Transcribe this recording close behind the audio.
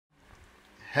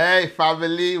Hey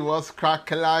family, what's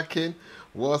crack-a-lacking?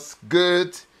 What's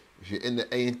good? If you're in the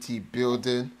A&T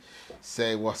building,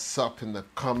 say what's up in the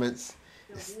comments.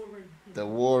 It's the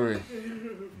warring.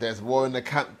 There's war in the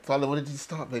camp. Father, what did you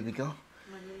start, baby girl?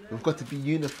 We've got to be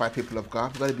unified, people of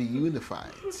God. We've got to be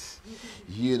unified.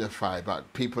 Unified.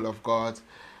 But people of God,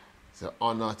 it's an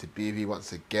honor to be with you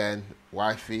once again.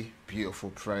 Wifey,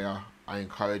 beautiful prayer. I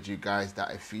encourage you guys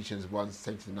that Ephesians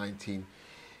 1:17-19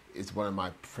 is one of my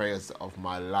prayers of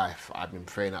my life. I've been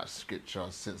praying that scripture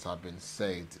since I've been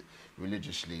saved,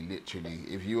 religiously, literally.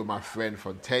 If you were my friend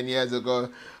from 10 years ago,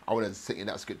 I would have seen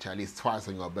that scripture at least twice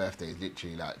on your birthdays,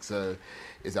 literally. So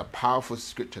it's a powerful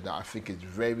scripture that I think is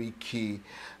very key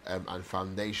and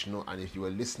foundational. And if you were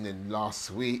listening last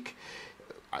week,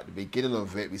 at the beginning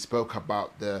of it, we spoke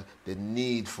about the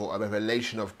need for a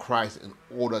revelation of Christ in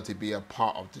order to be a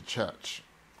part of the church.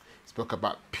 We spoke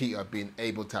about Peter being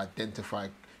able to identify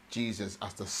Jesus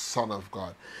as the Son of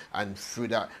God, and through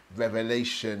that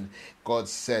revelation, God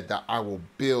said that I will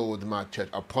build my church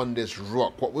upon this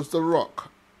rock. What was the rock?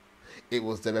 It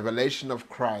was the revelation of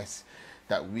Christ,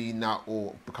 that we now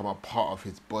all become a part of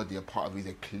his body, a part of his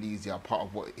ecclesia, a part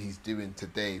of what he's doing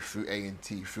today through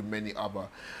A&T, through many other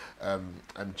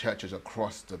churches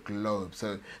across the globe.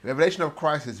 So the revelation of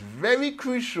Christ is very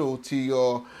crucial to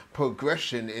your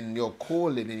progression in your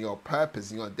calling, in your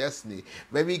purpose, in your destiny.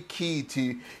 Very key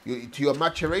to your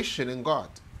maturation in God.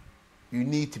 You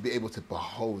need to be able to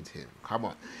behold him. Come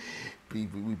on. We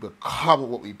become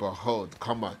what we behold.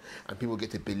 Come on. And people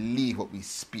get to believe what we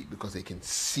speak because they can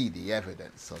see the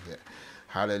evidence of it.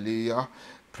 Hallelujah.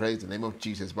 Praise the name of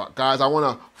Jesus. But guys, I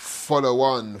want to follow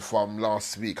on from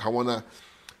last week. I want to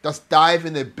just dive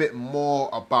in a bit more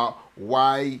about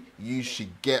why you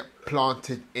should get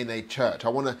planted in a church. I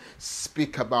want to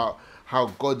speak about how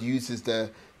God uses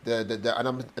the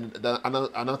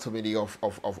anatomy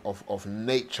of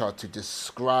nature to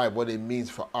describe what it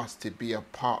means for us to be a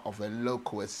part of a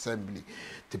local assembly,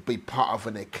 to be part of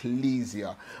an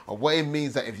ekklesia, or what it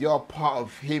means that if you're a part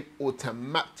of him,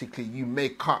 automatically you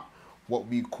make up what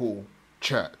we call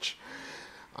church.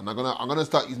 And I'm gonna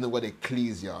start using the word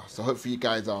ekklesia. So hopefully you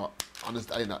guys are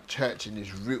understanding that church in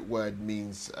this root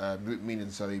means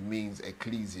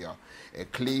ekklesia.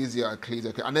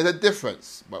 Ekklesia, and there's a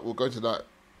difference, but we'll go to that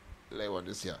later on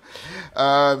this year.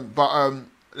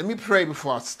 Let me pray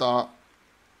before I start.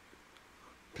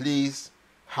 Please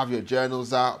have your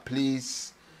journals out.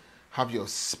 Please have your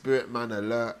spirit man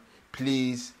alert.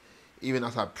 Please, even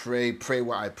as I pray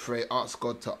what I pray. Ask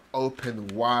God to open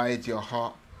wide your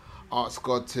heart. Ask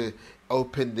God to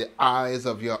open the eyes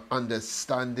of your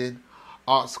understanding.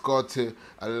 Ask God to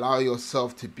allow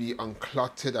yourself to be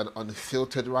uncluttered and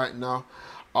unfiltered right now.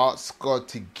 Ask God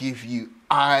to give you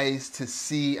eyes to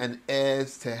see and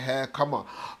ears to hear. Come on.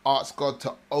 Ask God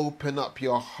to open up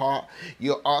your heart.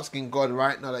 You're asking God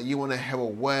right now that you want to have a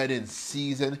word in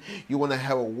season. You want to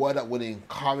have a word that will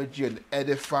encourage you and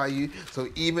edify you. So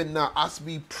even now, as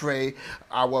we pray,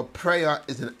 our prayer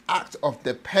is an act of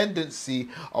dependency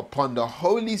upon the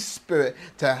Holy Spirit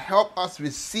to help us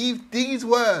receive these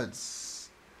words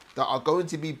that are going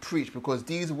to be preached, because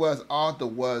these words are the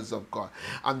words of God,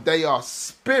 and they are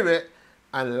spirit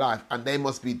and life, and they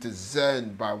must be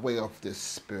discerned by way of the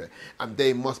Spirit, and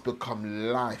they must become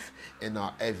life in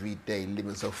our everyday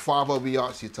living. So Father, we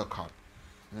ask you to come.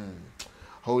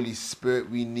 Holy Spirit,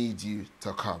 we need you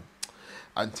to come.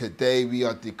 And today we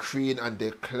are decreeing and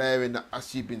declaring that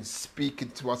as you've been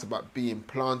speaking to us about being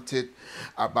planted,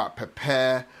 about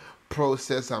prepare,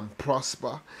 process and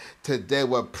prosper, today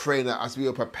we're praying that as we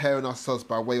are preparing ourselves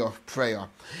by way of prayer,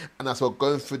 and as we're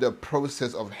going through the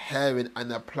process of hearing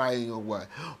and applying your word,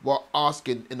 we're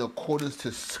asking in accordance to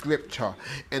scripture,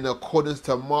 in accordance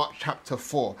to Mark chapter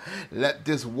 4, let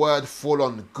this word fall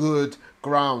on good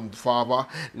ground, Father.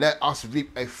 Let us reap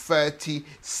a 30,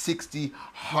 60,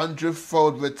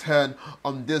 100-fold return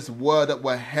on this word that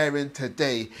we're hearing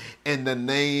today. In the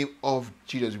name of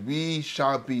Jesus, we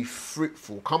shall be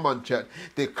fruitful. Come on, church.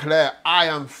 Declare, I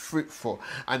am fruitful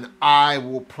and I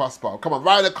will prosper. Come on,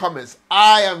 write in the comments,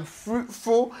 I am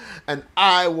fruitful and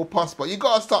I will prosper. You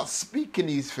got to start speaking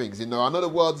these things. I know the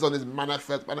word's on this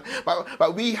manifest,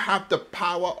 but we have the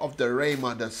power of the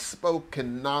rhema, the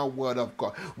spoken now word of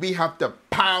God. We have the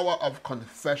power of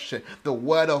confession, the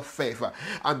word of faith.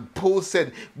 And Paul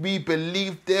said, we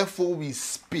believe, therefore we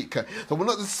speak. So we're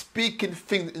not just speaking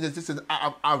things in existence out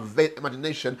of our vain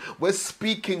imagination. We're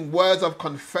speaking words of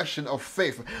confession of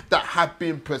faith that have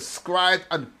been prescribed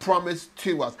and promised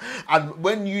to us. And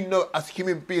when you know, as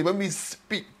human beings, when we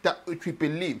speak that which we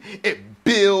believe, it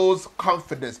builds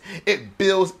confidence, it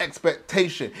builds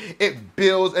expectation, it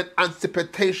builds an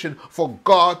anticipation for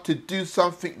God to do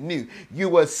something new. You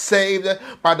were saved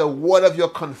by the word of your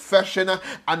confession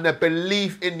and the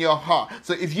belief in your heart.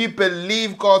 So if you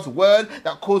believe God's word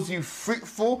that calls you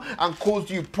fruitful and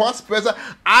calls you prosperous,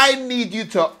 I need you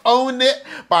to own it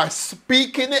by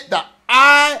speaking it, that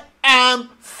I am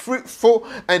fruitful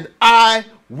and I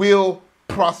will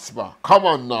prosper. Come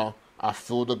on now. I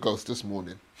feel the ghost this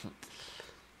morning.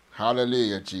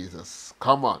 Hallelujah, Jesus.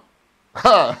 Come on.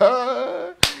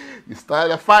 You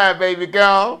started a fire, baby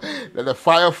girl. Let the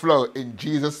fire flow in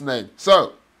Jesus' name.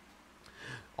 So,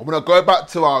 I'm going to go back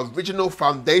to our original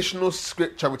foundational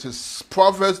scripture, which is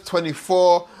Proverbs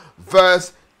 24,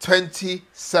 verse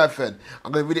 27.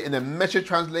 I'm going to read it in the Message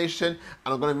translation,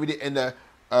 and I'm going to read it in the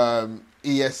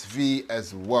ESV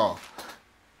as well.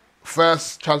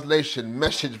 First translation,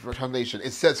 Message translation.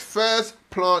 It says, first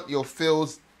plant your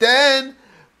fields, then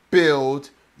build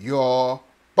your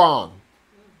barn.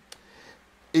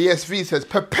 ESV says,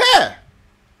 prepare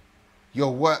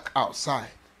your work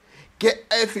outside. Get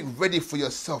everything ready for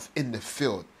yourself in the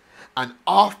field. And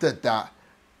after that,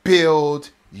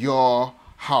 build your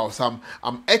house. I'm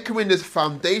echoing this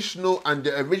foundational and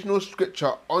the original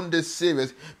scripture on this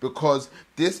series because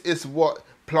this is what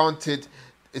Planted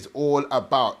is all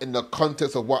about in the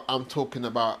context of what I'm talking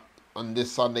about on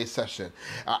this Sunday session.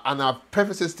 And I've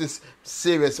prefaced this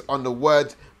series on the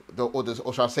word,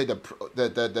 or shall I say the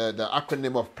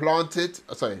acronym of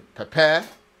prepare,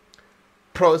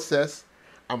 process,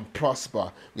 and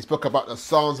prosper. We spoke about the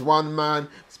Psalms 1 man,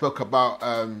 spoke about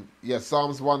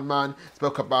Psalms 1 man,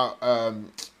 spoke about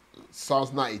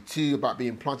Psalms 92 about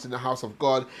being planted in the house of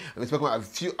God, and we spoke about a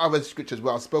few other scriptures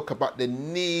where I spoke about the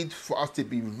need for us to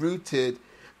be rooted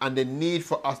and the need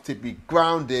for us to be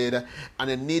grounded and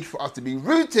the need for us to be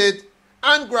rooted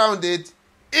and grounded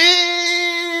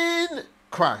in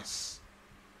Christ.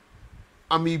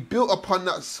 And we built upon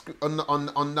that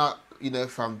on that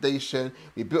foundation.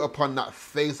 We built upon that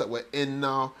phase that we're in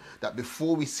now, that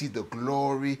before we see the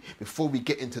glory, before we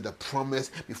get into the promise,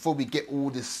 before we get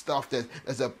all this stuff, there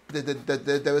was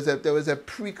a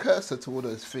precursor to all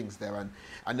those things there,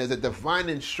 and there's a divine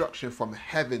instruction from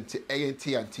heaven to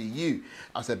A&T and to you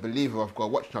as a believer of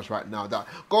God watching us right now, that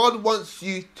God wants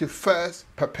you to first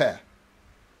prepare.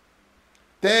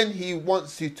 Then he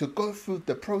wants you to go through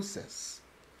the process.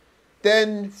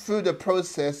 Then through the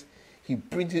process, he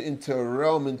brings it into a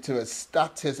realm, into a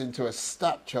status, into a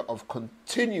stature of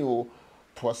continual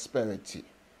prosperity.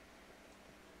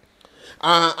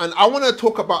 And I want to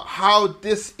talk about how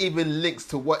this even links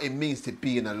to what it means to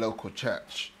be in a local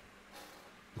church.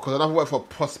 Because another word for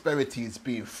prosperity is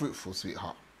being fruitful,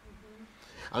 sweetheart.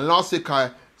 Mm-hmm. And last week I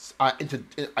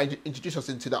introduced us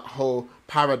into that whole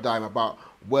paradigm about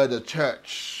where the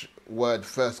church word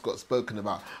first got spoken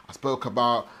about. I spoke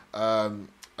about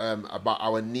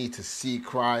our need to see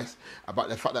Christ, about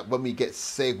the fact that when we get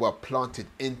saved, we're planted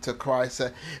into Christ,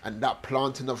 and that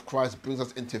planting of Christ brings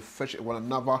us into fellowship with one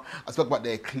another. I spoke about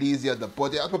the Ekklesia, the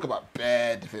body. I spoke about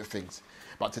bare different things.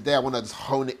 But today I want to just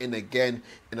hone it in again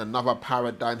in another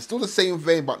paradigm. Still the same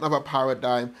vein, but another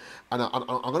paradigm. And I'm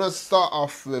going to start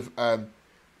off with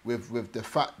the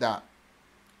fact that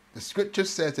the scripture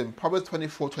says in Proverbs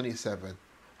 24:27,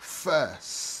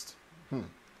 first,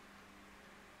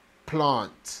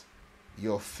 plant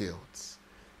your fields,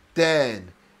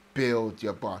 then build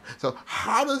your barn. So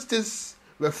how does this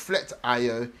reflect,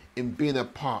 Ayo, in being a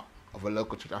part of a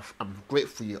local church? I'm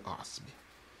grateful you asked me.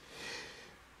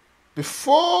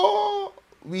 Before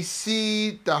we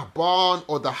see the barn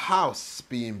or the house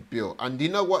being built, and you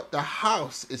know what? The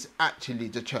house is actually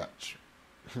the church.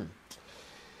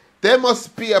 There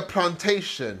must be a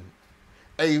plantation,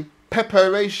 a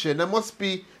preparation. There must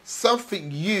be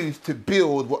something used to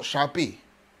build what shall be.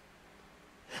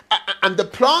 And the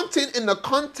planting in the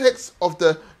context of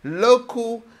the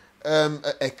local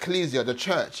Ekklesia, the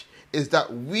church, is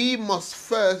that we must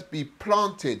first be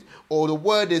planted, or the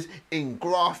word is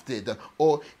engrafted,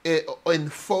 or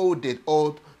enfolded,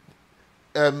 or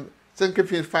 2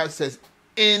 Corinthians 5 says,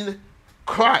 in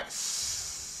Christ.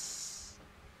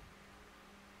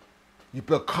 You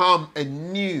become a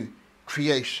new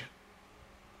creation.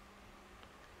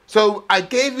 So I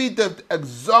gave you the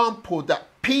example that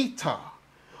Peter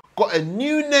got a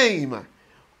new name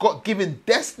got given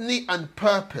destiny and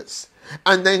purpose.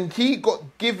 And then he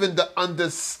got given the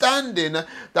understanding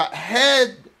that,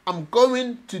 hey, I'm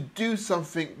going to do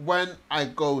something when I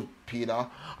go, Peter.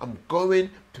 I'm going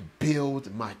to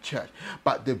build my church.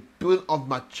 But the building of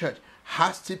my church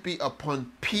has to be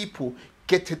upon people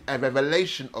getting a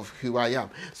revelation of who I am.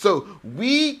 So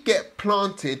we get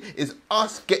planted is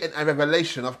us getting a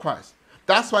revelation of Christ.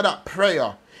 That's why that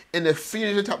prayer in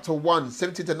Ephesians chapter 1,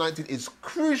 17 to 19 is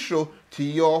crucial to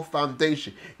your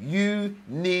foundation. You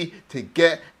need to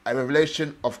get a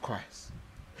revelation of Christ.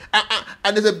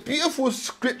 And there's a beautiful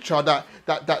scripture that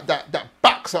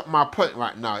backs up my point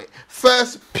right now. 1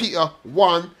 Peter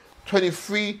 1,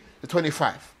 23 to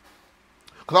 25.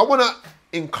 Because I want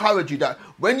to encourage you that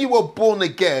when you were born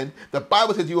again, the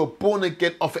Bible says you were born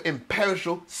again of an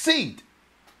imperishable seed.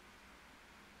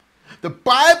 The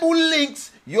Bible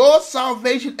links your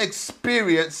salvation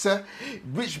experience,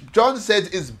 which John says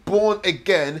is born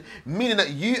again, meaning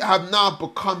that you have now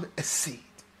become a seed.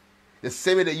 The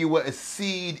same way that you were a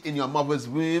seed in your mother's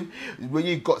womb, when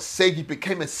you got saved, you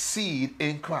became a seed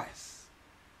in Christ.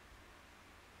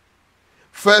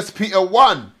 1 Peter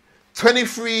 1,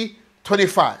 23,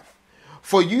 25.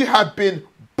 For you have been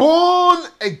born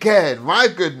again, my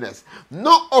goodness,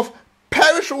 not of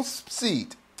perishable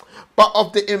seed, but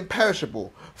of the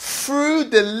imperishable, through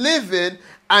the living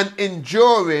and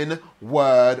enduring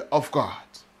word of God.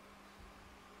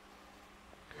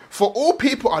 For all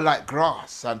people are like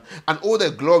grass, and all their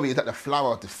glory is like the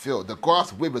flower of the field. The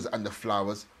grass withers and the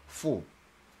flowers fall.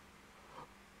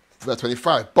 Verse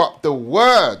 25, but the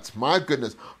word, my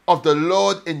goodness, of the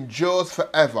Lord endures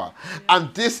forever. Yeah.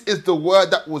 And this is the word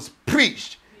that was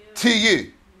preached to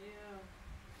you. Yeah.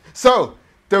 So,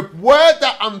 the word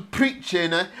that I'm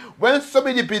preaching, when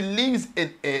somebody believes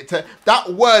in it,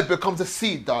 that word becomes a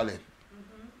seed, darling.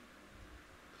 Mm-hmm.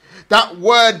 That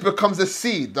word becomes a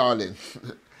seed, darling.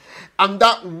 And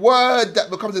that word that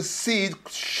becomes a seed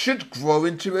should grow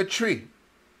into a tree.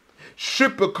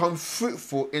 Should become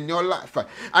fruitful in your life.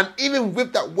 And even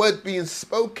with that word being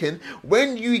spoken,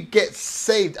 when you get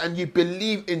saved and you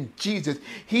believe in Jesus,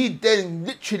 he then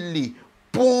literally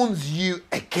borns you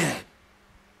again.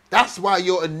 That's why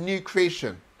you're a new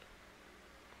creation.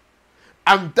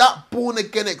 And that born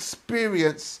again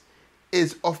experience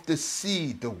is of the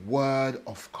seed, the word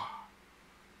of God.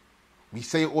 We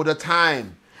say it all the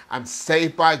time, I'm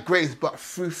saved by grace, but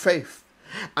through faith.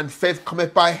 And faith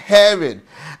cometh by hearing,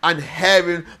 and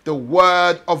hearing the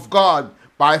word of God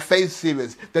by faith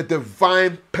series. The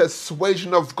divine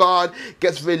persuasion of God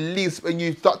gets released when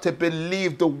you start to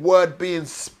believe the word being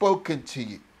spoken to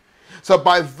you. So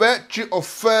by virtue of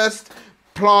first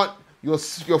plant your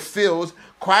fields,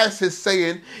 Christ is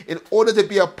saying, in order to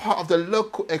be a part of the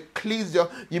local ecclesia,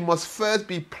 you must first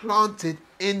be planted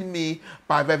in me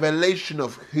by revelation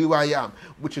of who I am,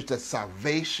 which is the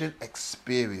salvation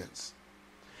experience.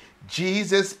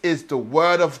 Jesus is the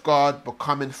word of God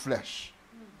becoming flesh.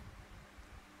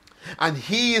 And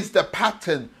he is the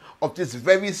pattern of this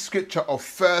very scripture of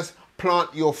first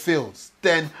plant your fields,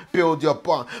 then build your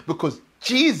barn. Because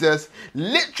Jesus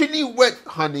literally went,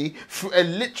 honey, through a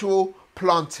literal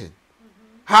planting. Mm-hmm.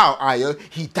 How, Ayo?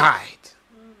 He died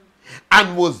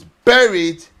and was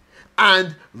buried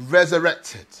and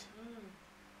resurrected.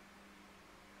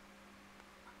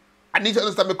 I need to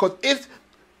understand, because if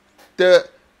the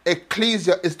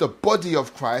Ekklesia is the body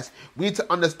of Christ, we need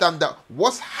to understand that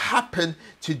what's happened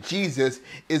to Jesus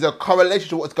is a correlation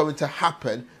to what's going to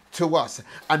happen to us.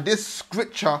 And this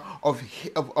scripture of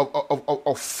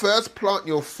first plant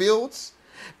your fields,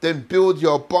 then build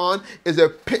your barn, is a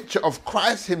picture of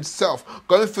Christ himself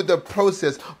going through the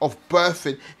process of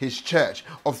birthing his church,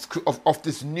 of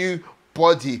this new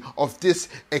body, of this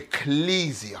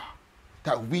Ekklesia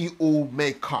that we all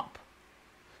make up.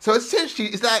 So essentially,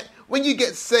 it's like when you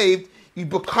get saved, you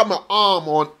become an arm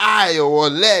or an eye or a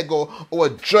leg or a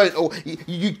joint, or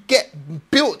you get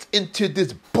built into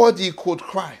this body called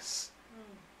Christ,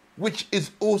 which is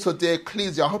also the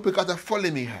Ekklesia. I hope you guys are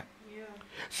following me here. Yeah.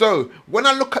 So when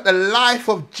I look at the life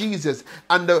of Jesus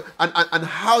and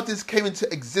how this came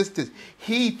into existence,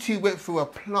 he too went through a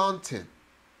planting.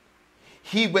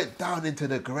 He went down into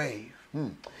the grave.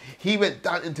 He went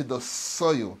down into the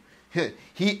soil.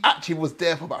 He actually was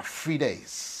there for about 3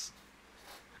 days.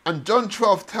 And John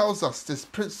 12 tells us this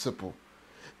principle,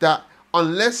 that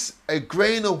unless a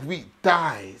grain of wheat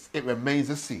dies, it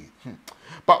remains a seed.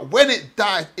 But when it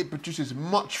dies, it produces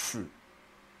much fruit.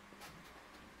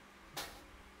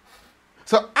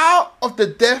 So out of the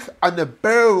death and the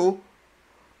burial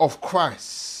of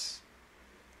Christ,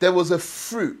 there was a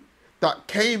fruit that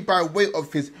came by way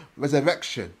of his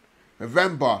resurrection.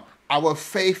 Remember, our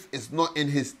faith is not in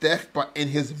his death, but in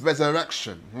his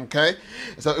resurrection. Okay?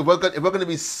 So if we're going to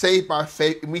be saved by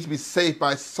faith, it means to be saved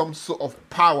by some sort of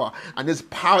power. And this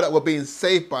power that we're being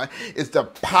saved by is the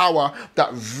power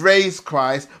that raised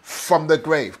Christ from the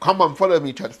grave. Come on, follow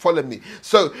me, church, follow me.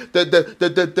 So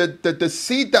the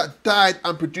seed that died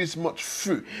and produced much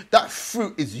fruit, that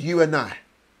fruit is you and I.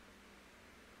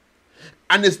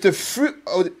 And it's the fruit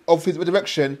of his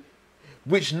resurrection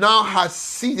which now has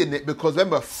seed in it, because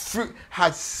remember, fruit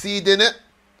has seed in it,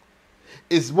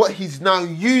 is what he's now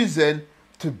using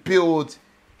to build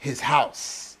his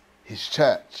house, his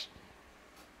church.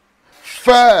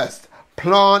 First,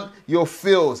 plant your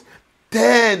fields,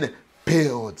 then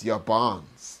build your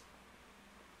barns.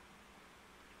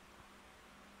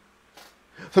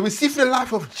 So we see from the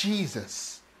life of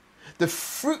Jesus, the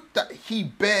fruit that he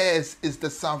bears is the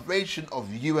salvation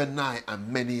of you and I and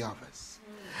many others.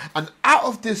 And out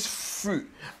of this fruit,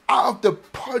 out of the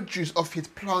produce of his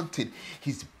planting,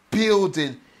 he's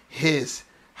building his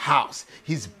house.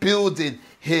 He's building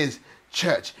his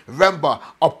church. Remember,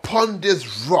 upon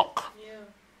this rock,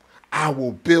 I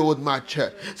will build my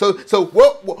church. So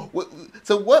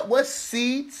we're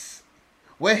seeds,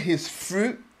 we're his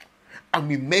fruit, and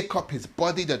we make up his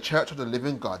body, the church of the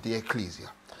living God, the Ekklesia.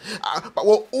 But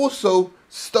we're also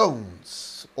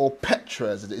stones, or petra,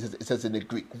 as it says in the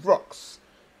Greek, rocks.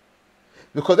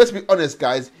 Because let's be honest,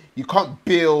 guys, you can't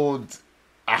build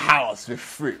a house with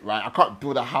fruit, right? I can't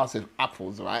build a house with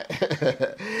apples, right?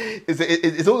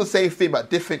 It's all the same thing, but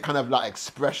different kind of like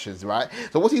expressions, right?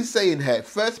 So what's he saying here?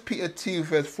 1 Peter 2,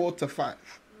 verse 4 to 5.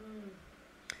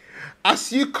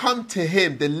 As you come to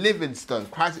him, the living stone,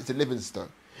 Christ is the living stone,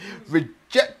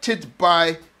 rejected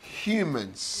by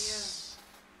humans,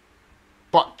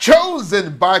 but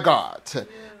chosen by God,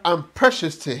 and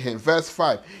precious to him. Verse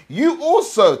 5. You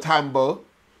also, Tambo,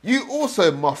 you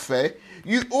also, Mofe,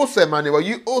 you also, Manuel,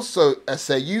 you also,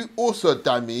 Ese, you also,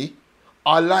 Dami,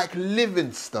 are like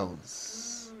living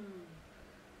stones.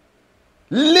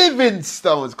 Living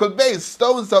stones. Because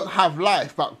stones don't have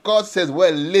life, but God says we're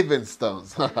living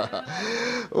stones.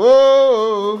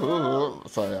 Whoa.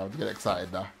 Sorry, I'm getting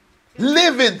excited now.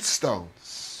 Living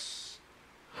stones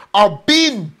are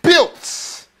being built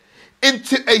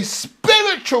into a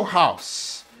spiritual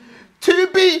house to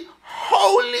be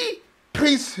holy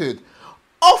priesthood,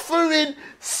 offering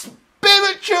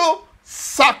spiritual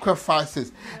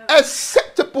sacrifices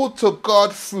acceptable to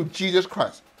God through Jesus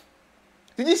Christ.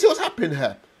 Did you see what's happening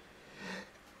here?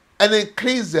 An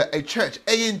ecclesia, a church,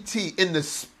 A&T in the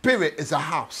spirit is a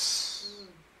house.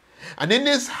 And in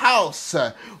this house,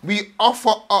 we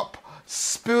offer up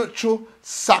spiritual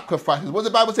sacrifices. What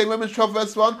does the Bible say in Romans 12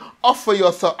 verse 1? Offer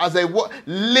yourself as a what?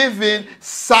 Living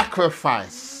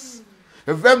sacrifice.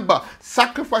 Remember,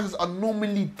 sacrifices are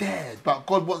normally dead, but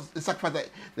God wants the sacrifice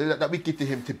that we give to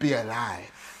him to be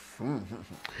alive.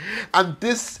 And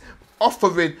this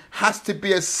offering has to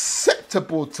be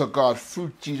acceptable to God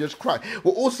through Jesus Christ.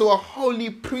 We're also a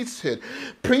holy priesthood.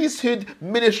 Priesthood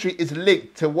ministry is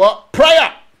linked to what?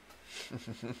 Prayer.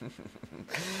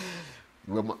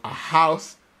 We're a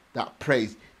house that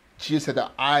prays. Jesus said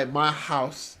that my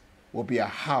house will be a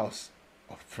house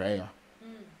of prayer.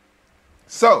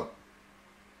 So,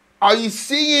 are you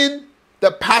seeing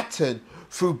the pattern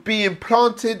through being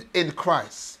planted in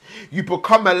Christ? You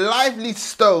become a lively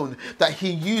stone that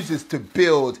he uses to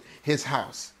build his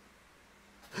house.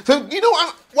 So, you know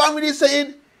what I'm really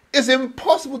saying? It's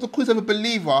impossible to call yourself a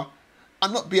believer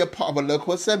and not be a part of a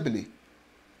local assembly.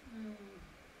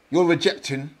 You're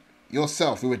rejecting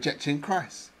yourself. You're rejecting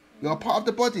Christ. You're a part of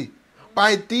the body.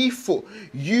 By default,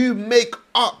 you make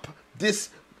up this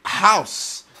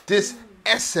house, this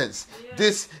essence,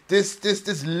 this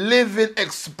living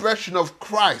expression of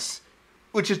Christ,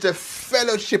 which is the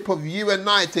fellowship of you and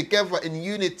I together in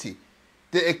unity.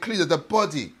 The ecclesia, the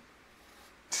body.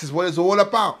 This is what it's all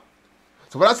about.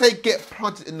 So when I say get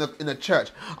planted in the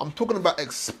church, I'm talking about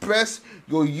express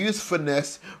your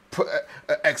usefulness,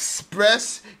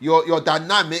 express your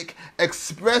dynamic,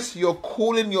 express your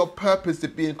calling, your purpose to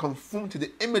being conformed to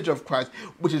the image of Christ,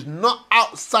 which is not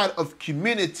outside of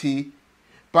community,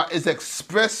 but is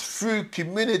expressed through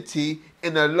community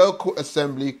in a local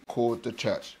assembly called the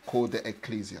church, called the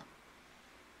Ekklesia.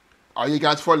 Are you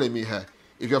guys following me here?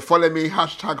 If you're following me,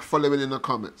 hashtag following in the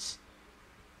comments.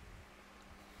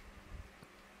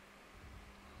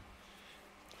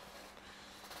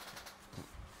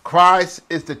 Christ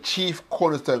is the chief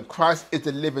cornerstone. Christ is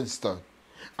the living stone.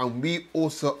 And we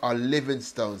also are living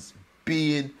stones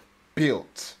being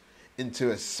built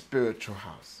into a spiritual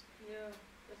house. Yeah,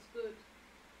 that's good.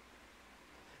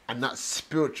 And that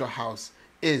spiritual house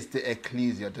is the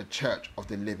Ekklesia, the church of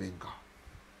the living God.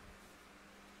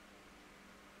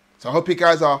 So I hope you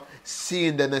guys are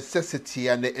seeing the necessity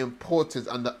and the importance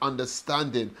and the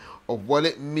understanding of what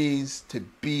it means to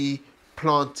be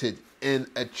planted in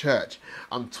a church.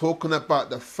 I'm talking about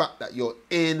the fact that you're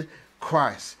in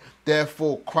Christ.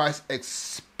 Therefore, Christ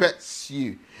expects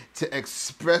you to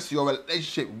express your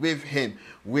relationship with him,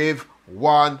 with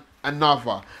one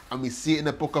another. And we see it in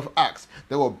the book of Acts.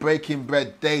 They were breaking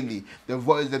bread daily,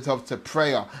 devoting themselves to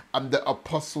prayer and the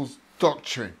apostles'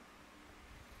 doctrine.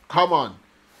 Come on.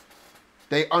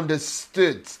 They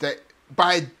understood that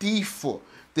by default,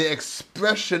 the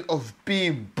expression of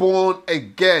being born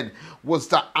again was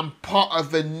that I'm part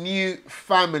of a new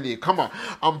family. Come on.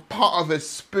 I'm part of a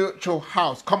spiritual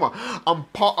house. Come on. I'm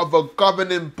part of a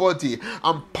governing body.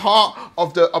 I'm part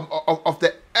of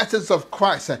the essence of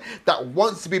Christ that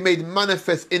wants to be made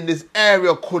manifest in this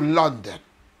area called London.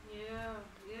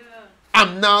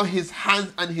 I'm now his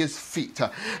hands and his feet.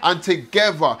 And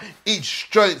together, each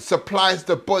joint supplies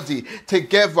the body.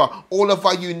 Together, all of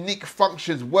our unique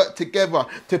functions work together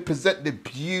to present the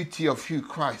beauty of who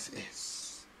Christ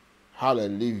is.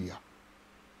 Hallelujah.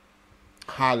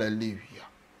 Hallelujah.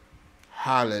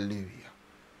 Hallelujah.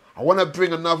 I want to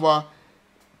bring another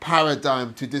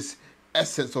paradigm to this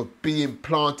essence of being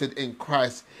planted in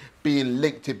Christ, being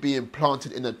linked to being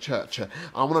planted in a church.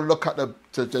 I want to look at the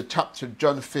chapter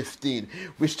John 15,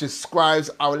 which describes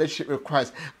our relationship with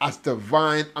Christ as the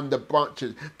vine and the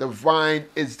branches. The vine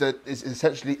is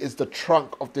essentially the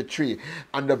trunk of the tree,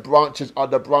 and the branches are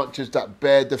the branches that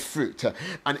bear the fruit.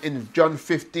 And in John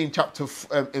 15, chapter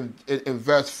in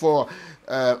verse 4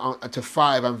 to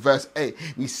 5 and verse 8,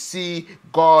 we see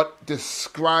God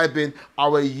describing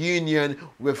our union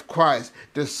with Christ,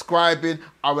 describing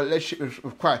our relationship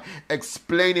with Christ,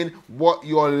 explaining what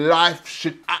your life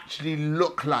should actually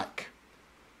look like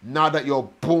now that you're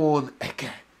born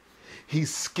again. He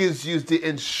gives you the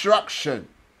instruction,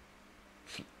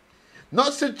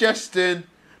 not suggesting,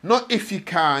 not if you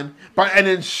can, but an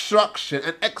instruction,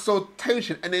 an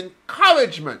exhortation, an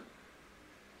encouragement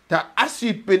that as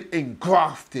you've been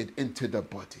engrafted into the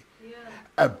body,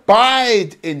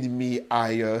 abide in me,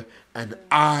 Ayo, and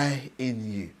I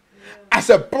in you. As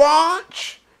a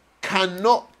branch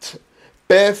cannot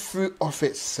bear fruit of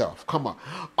itself, come on,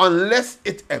 unless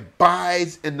it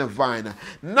abides in the vine.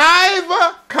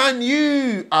 Neither can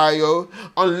you, Ayo,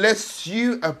 unless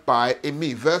you abide in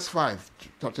me. Verse 5,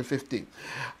 chapter 15.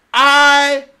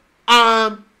 I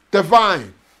am the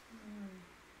vine.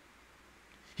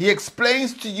 He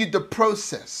explains to you the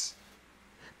process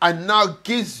and now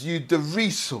gives you the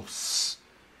resource,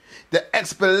 the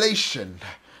explanation.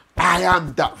 I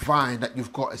am that vine that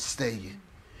you've got to stay in.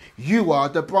 You are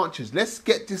the branches. Let's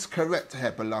get this correct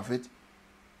here, beloved.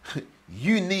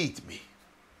 You need me.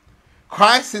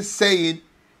 Christ is saying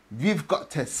you've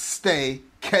got to stay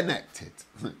connected.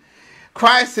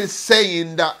 Christ is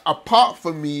saying that apart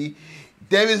from me,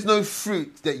 there is no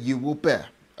fruit that you will bear.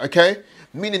 Okay?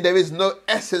 Meaning there is no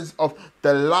essence of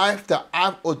the life that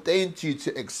I've ordained you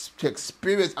to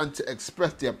experience and to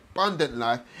express, the abundant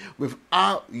life,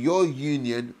 without your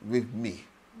union with me.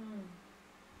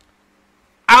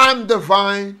 I'm the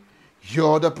vine,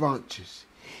 you're the branches.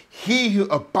 He who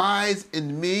abides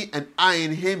in me and I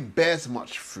in him bears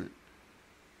much fruit.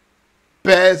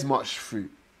 Bears much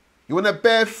fruit. You want to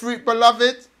bear fruit,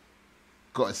 beloved?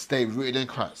 Got to stay rooted in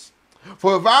Christ.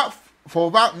 For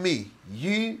without me,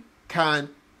 you can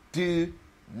do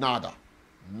nada.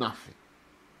 Nothing.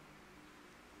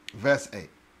 Verse 8.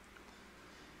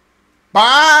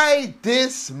 By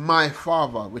this my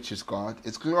Father, which is God,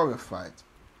 is glorified,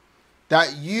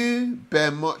 that you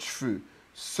bear much fruit,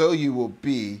 so you will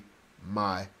be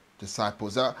my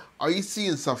disciples. Are you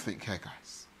seeing something here,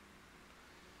 guys?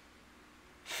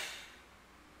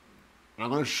 I'm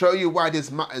going to show you why this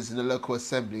matters in the local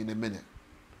assembly in a minute.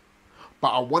 But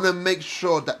I want to make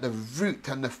sure that the root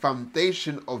and the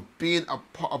foundation of being a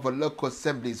part of a local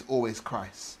assembly is always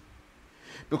Christ.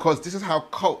 Because this is how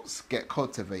cults get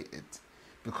cultivated.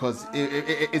 Because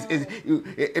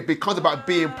it becomes about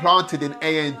being planted in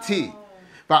A&T.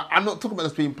 But I'm not talking about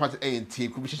just being planted in A&T,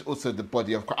 which is also the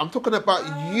body of Christ. I'm talking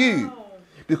about you.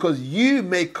 Because you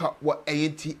make up what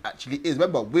A&T actually is.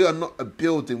 Remember, we are not a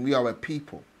building, we are a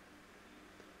people.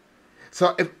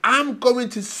 So if I'm going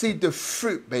to see the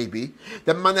fruit, baby,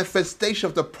 the manifestation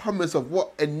of the promise of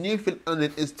what a new thing on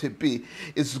it is to be,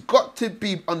 it's got to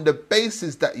be on the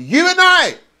basis that you and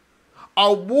I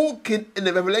are walking in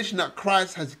the revelation that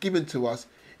Christ has given to us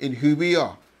in who we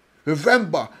are.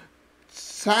 Remember,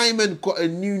 Simon got a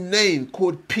new name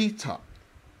called Peter.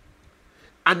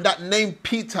 And that name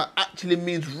Peter actually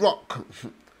means rock.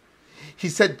 he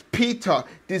said, Peter,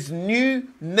 this new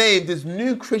name, this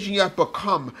new creation you have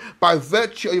become by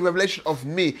virtue of your revelation of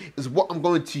me is what I'm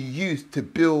going to use to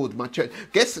build my church.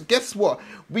 Guess what?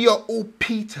 We are all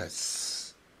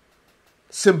Peters,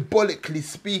 symbolically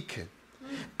speaking.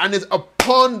 And it's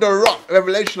upon the rock,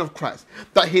 revelation of Christ,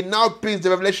 that he now brings the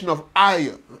revelation of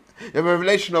Ayo, the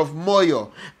revelation of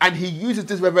Moyo, and he uses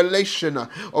this revelation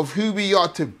of who we are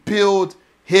to build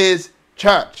his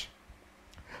church.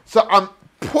 So I'm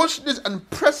pushing this and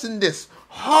pressing this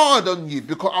hard on you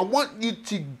because I want you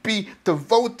to be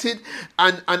devoted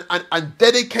and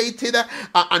dedicated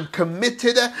and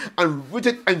committed and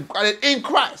rooted and grounded in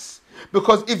Christ.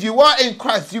 Because if you are in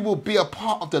Christ, you will be a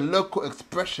part of the local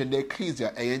expression, the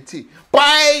Ekklesia, A-N-T,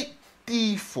 by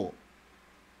default.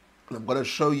 And I'm going to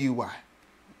show you why.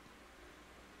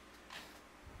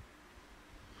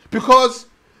 Because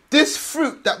this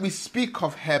fruit that we speak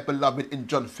of here, beloved, in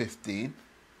John 15,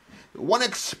 one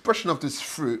expression of this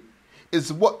fruit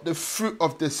is what the fruit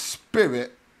of the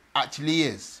Spirit actually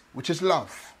is, which is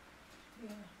love. Yeah.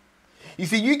 You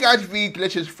see, you guys read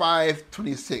Galatians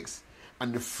 5:26,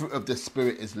 and the fruit of the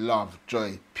Spirit is love,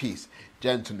 joy, peace,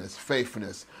 gentleness,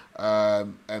 faithfulness,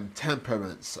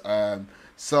 temperance,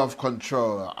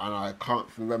 self-control, and I can't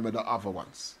remember the other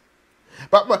ones.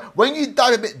 But when you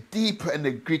dive a bit deeper in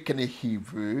the Greek and the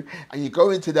Hebrew, and you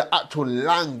go into the actual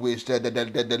language,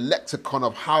 the lexicon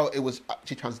of how it was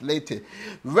actually translated,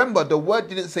 remember the word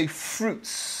didn't say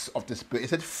fruits of the Spirit, it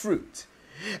said fruit.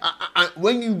 And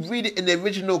when you read it in the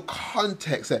original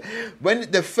context,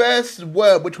 when the first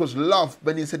word, which was love,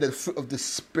 when he said the fruit of the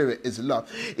Spirit is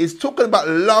love, it's talking about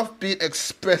love being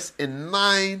expressed in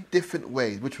 9 different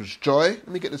ways, which was joy. Let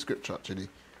me get the scripture actually.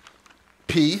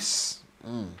 Peace.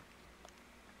 1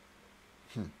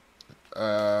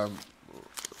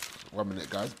 minute,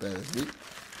 guys, bear with me.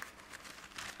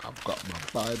 I've got my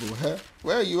Bible here.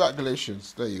 Where are you at,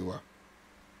 Galatians? There you are.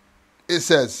 It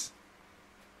says,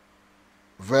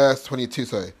 verse 22,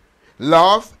 sorry.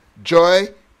 Love, joy,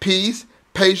 peace,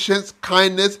 patience,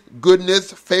 kindness,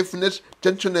 goodness, faithfulness,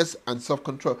 gentleness, and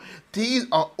self-control. These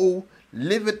are all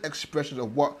living expressions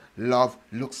of what love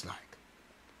looks like.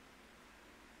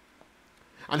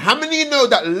 And how many of you know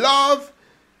that love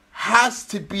has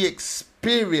to be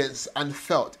experienced and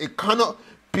felt? It cannot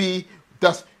be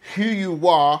just who you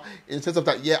are in the sense of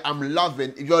that, yeah, I'm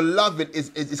loving. If you're loving,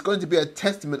 it's going to be a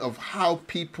testament of how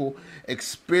people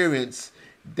experience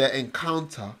their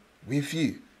encounter with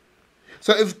you.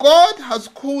 So if God has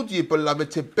called you,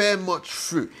 beloved, to bear much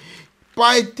fruit,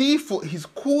 by default, he's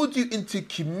called you into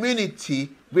community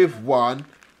with one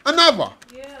another.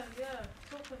 Yeah,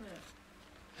 talking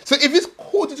it. So if he's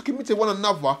called you to community with one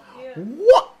another,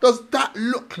 what does that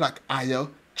look like, Ayo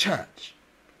Church?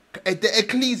 The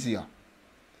Ekklesia.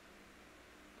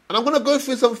 And I'm going to go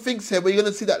through some things here where you're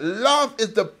going to see that love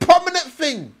is the prominent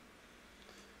thing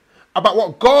about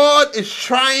what God is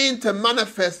trying to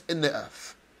manifest in the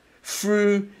earth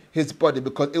through his body,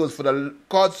 because it was for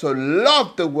God so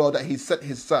loved the world that he sent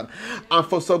his son. And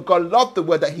for so God loved the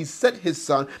world that he sent his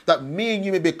son, that me and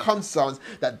you may become sons,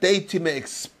 that they too may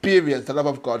experience the love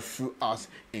of God through us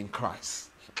in Christ.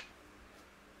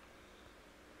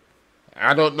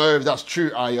 I don't know if that's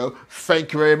true, Ayo.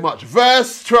 Thank you very much.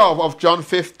 Verse 12 of John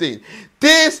 15.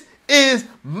 This is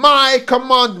my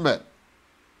commandment,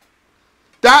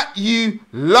 that you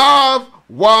love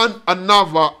one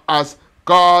another as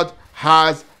God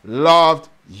has loved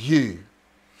you.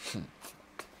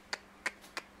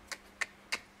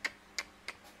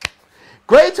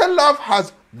 Greater love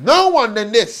has no one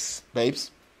than this, babes,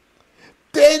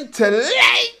 than to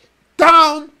lay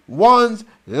down one's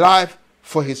life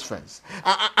for his friends.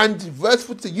 And verse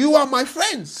 14, you are my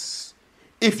friends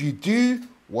if you do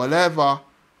whatever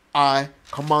I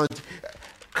command.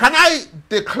 Can I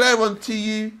declare unto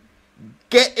you,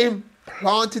 getting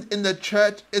planted in the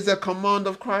church is a command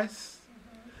of Christ?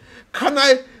 Can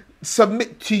I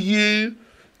submit to you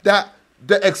that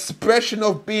the expression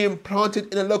of being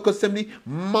planted in a local assembly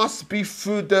must be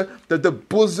through the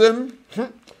bosom,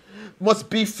 must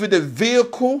be through the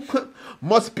vehicle,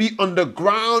 must be on the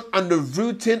ground and the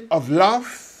rooting of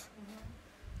love?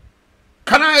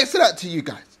 Can I say that to you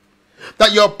guys?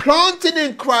 That your planting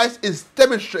in Christ is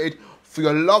demonstrated for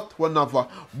your love to one another,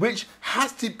 which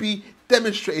has to be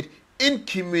demonstrated in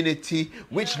community,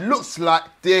 which looks like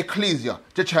the Ekklesia,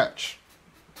 the church.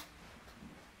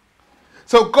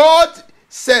 So God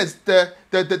says the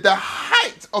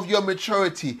height of your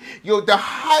maturity, the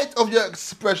height of your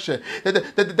expression,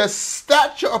 the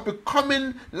stature of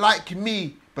becoming like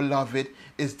me, beloved,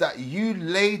 is that you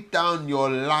lay down your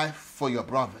life for your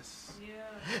brothers. Yeah.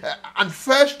 And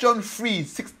 1 John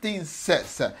 3:16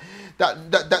 says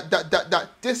that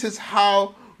this is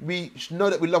how we know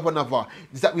that we love one another,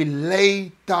 is that we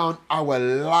lay down our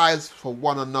lives for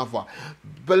one another.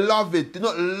 Beloved, do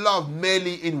not love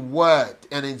merely in word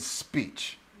and in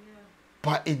speech,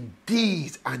 but in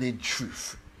deeds and in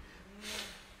truth.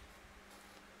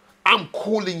 I'm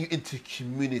calling you into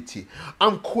community.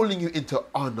 I'm calling you into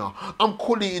honor. I'm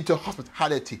calling you into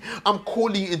hospitality. I'm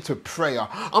calling you into prayer.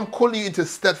 I'm calling you into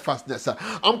steadfastness.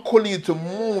 I'm calling you to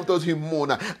mourn those who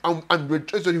mourn and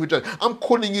rejoice those who rejoice. I'm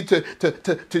calling you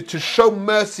to show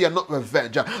mercy and not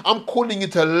revenge. I'm calling you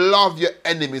to love your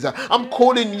enemies. I'm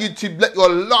calling you to let your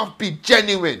love be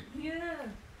genuine.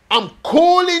 I'm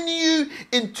calling you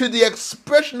into the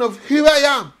expression of who I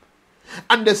am.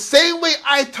 And the same way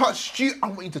I touched you, I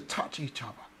want you to touch each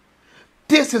other.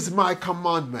 This is my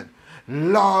commandment.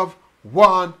 Love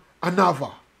one another.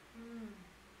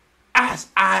 As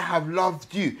I have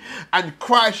loved you. And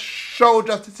Christ showed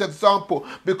us this example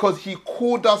because he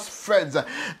called us friends.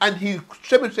 And he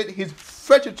demonstrated his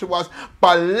friendship to us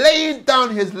by laying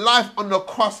down his life on the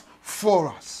cross for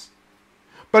us.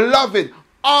 Beloved,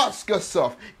 ask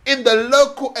yourself, in the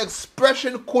local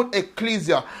expression called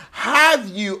Ekklesia, have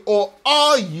you or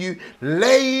are you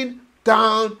laying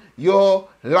down your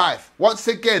life? Once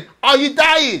again, are you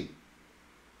dying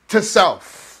to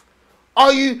self?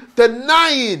 Are you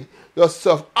denying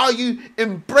yourself? Are you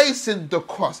embracing the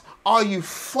cross? Are you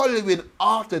following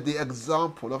after the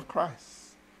example of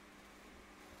Christ?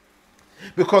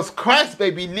 Because Christ may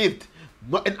be lived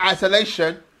not in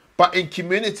isolation, but in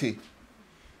community.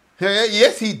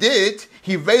 Yes, he did.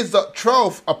 He raised up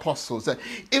 12 apostles.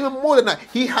 Even more than that,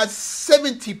 he had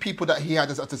 70 people that he had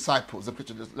as disciples. The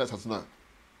picture just lets us know.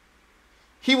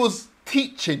 He was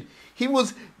teaching. He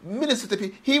was ministering to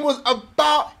people. He was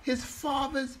about his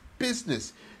Father's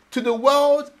business to the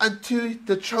world and to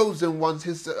the chosen ones,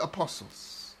 his apostles.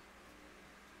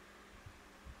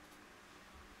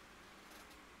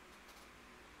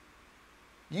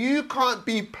 You can't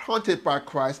be planted by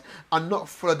Christ and not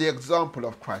follow the example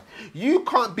of Christ. You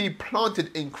can't be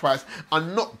planted in Christ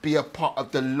and not be a part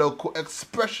of the local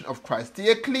expression of Christ, the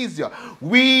Ekklesia.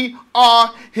 We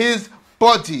are his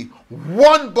body.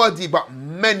 One body, but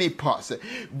many parts.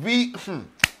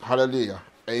 Hallelujah.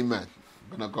 Amen.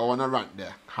 I'm going to go on a rant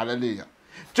there. Hallelujah.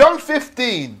 John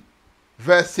 15,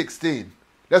 verse 16.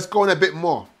 Let's go on a bit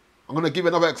more. I'm going to give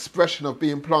another expression of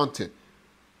being planted.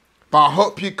 But I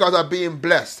hope you guys are being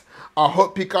blessed. I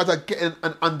hope you guys are getting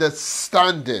an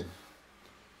understanding.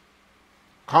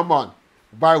 Come on.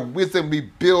 By wisdom we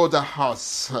build a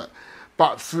house.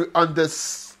 But through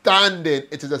understanding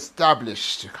it is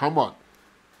established. Come on.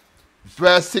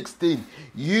 Verse 16.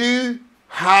 You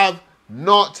have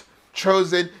not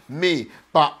chosen me,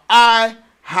 but I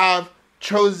have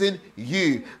chosen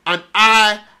you. And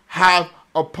I have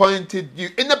appointed you.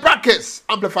 In the brackets,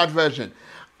 Amplified Version.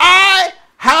 I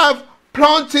have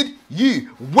planted you.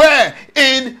 Where?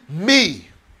 In me.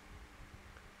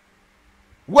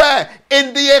 Where?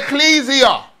 In the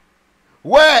Ekklesia.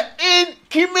 Where? In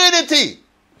community.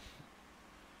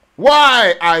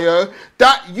 Why, Ayo?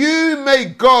 That you may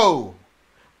go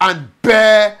and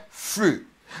bear fruit.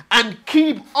 And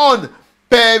keep on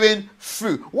bearing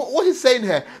fruit. What he's saying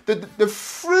here, the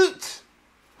fruit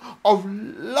of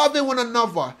loving one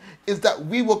another is that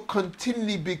we will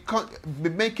continually be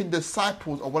making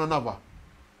disciples of one another.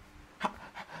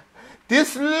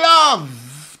 This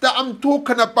love that I'm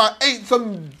talking about ain't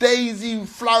some daisy,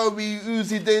 flowery,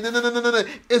 oozy day. No.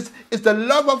 It's the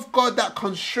love of God that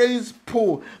constrains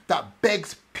Paul, that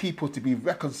begs people to be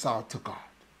reconciled to God.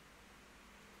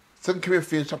 2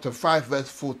 Corinthians chapter 5, verse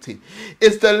 14.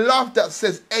 It's the love that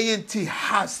says A&T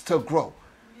has to grow.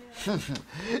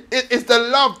 It's the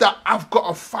love that I've got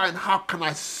to find how can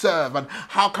I serve and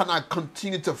how can I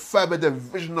continue to further the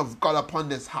vision of God upon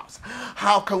this house.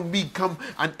 How can we come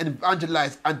and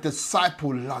evangelize and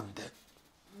disciple London?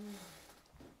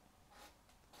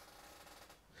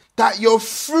 That your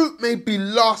fruit may be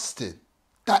lasting,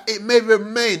 that it may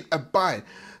remain, abide,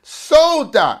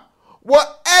 so that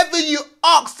whatever you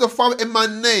ask the Father in my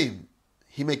name,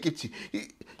 he may give to you.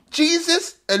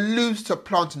 Jesus alludes to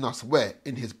planting us where?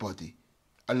 In his body,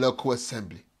 a local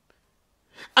assembly.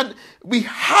 And we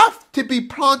have to be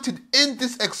planted in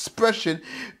this expression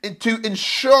to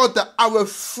ensure that our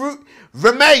fruit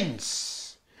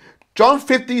remains. John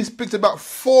 15 speaks about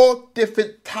 4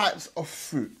 different types of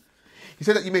fruit. He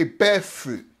said that you may bear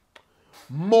fruit,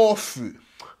 more fruit,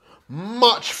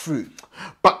 much fruit,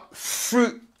 but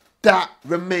fruit that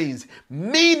remains.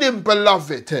 Meaning,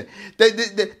 beloved,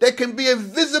 there can be a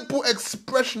visible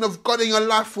expression of God in your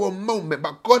life for a moment,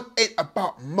 but God ain't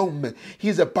about moment.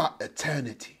 He's about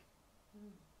eternity.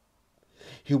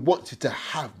 He wants you to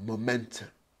have momentum.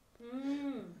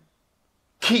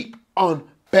 Keep on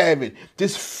bearing.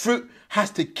 This fruit has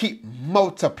to keep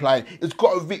multiplying. It's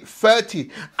got to reach 30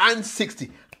 and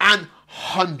 60 and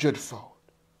 100-fold.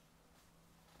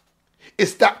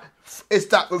 It's that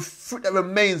fruit that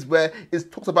remains where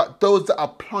it talks about those that are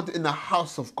planted in the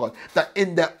house of God, that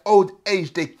in their old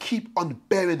age they keep on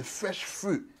bearing fresh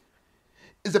fruit.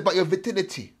 It's about your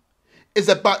vitality. It's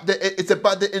about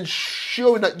the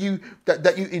ensuring that you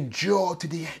endure to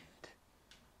the end.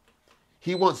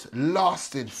 He wants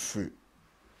lasting fruit.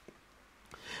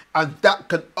 And that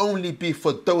can only be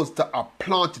for those that are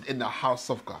planted in the house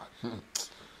of God.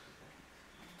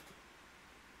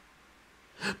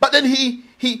 But then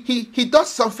he does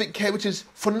something here which is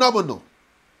phenomenal.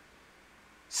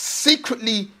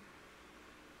 Secretly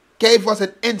gave us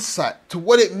an insight to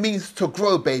what it means to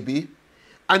grow, baby.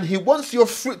 And he wants your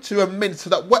fruit to remain so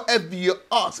that whatever you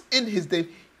ask in his name,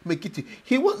 he may give to you.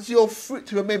 He wants your fruit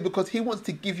to remain because he wants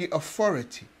to give you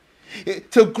authority.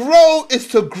 To grow is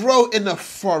to grow in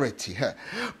authority.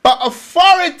 But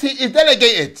authority is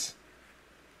delegated.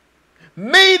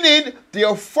 Meaning the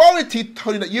authority,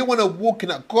 Tony, that you want to walk in,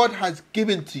 that God has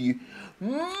given to you,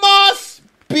 must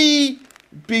be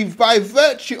by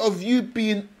virtue of you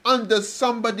being under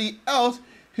somebody else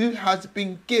who has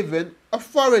been given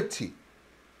authority.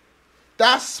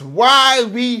 That's why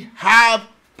we have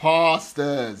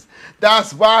pastors.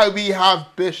 That's why we have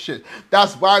bishops.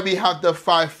 That's why we have the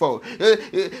fivefold.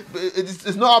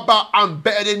 It's not about I'm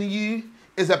better than you.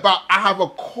 It's about I have a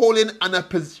calling and a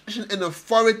position in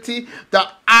authority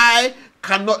that I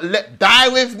cannot let die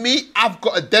with me. I've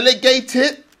got to delegate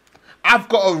it. I've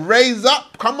got to raise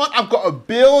up. Come on. I've got to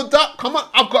build up. Come on.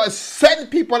 I've got to send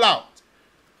people out.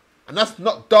 And that's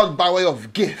not done by way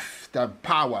of gift and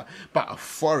power, but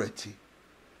authority.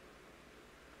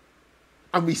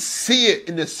 And we see it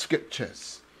in the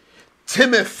scriptures.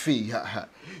 Timothy,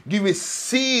 you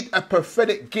received a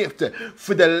prophetic gift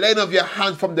through the laying of your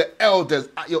hands from the elders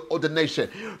at your ordination.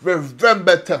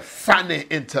 Remember to fan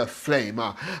it into flame.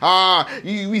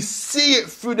 We see it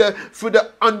through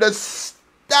the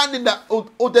understanding that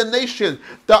ordination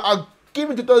that are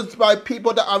given to those by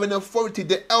people that are in authority,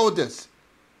 the elders,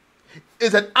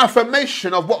 is an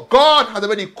affirmation of what God has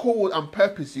already called and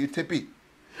purposed you to be.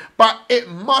 But it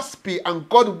must be, and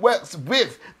God works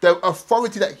with the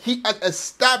authority that he has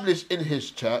established in his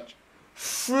church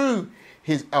through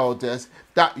his elders,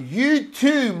 that you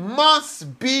too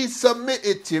must be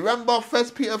submitted to. Remember 1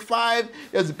 Peter 5,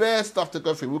 there's bare stuff to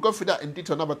go through. We'll go through that in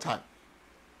detail another time.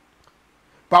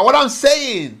 But what I'm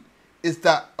saying is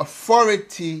that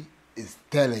authority is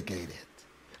delegated.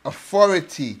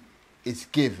 Authority is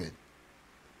given.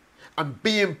 And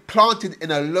being planted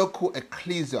in a local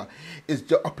ecclesia is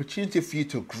the opportunity for you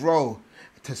to grow,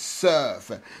 to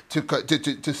serve,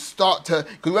 to start to...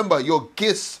 Because remember, your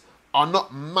gifts are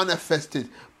not manifested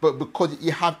but because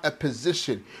you have a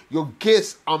position. Your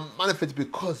gifts are manifested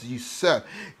because you serve.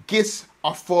 Gifts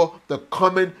are for the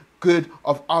common good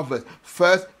of others.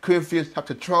 1 Corinthians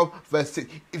chapter 12, verse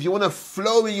 6. If you want to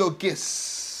flow in your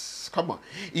gifts, come on.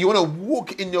 You want to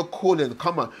walk in your calling.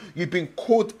 Come on. You've been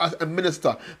called as a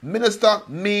minister. Minister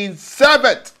means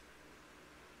servant.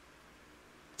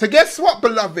 So guess what,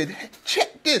 beloved?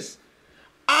 Check this.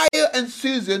 Aya and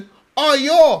Susan are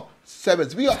your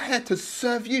servants. We are here to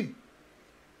serve you.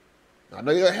 I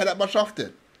know you don't hear that much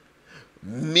often.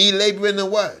 Me laboring the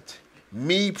word.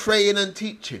 Me praying and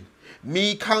teaching.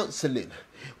 Me counseling.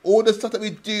 All the stuff that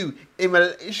we do in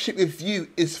relationship with you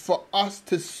is for us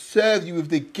to serve you with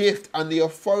the gift and the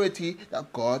authority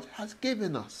that God has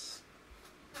given us.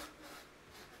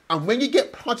 And when you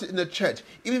get planted in the church,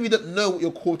 even if you don't know what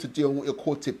you're called to do and what you're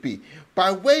called to be,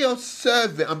 by way of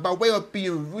serving and by way of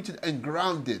being rooted and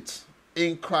grounded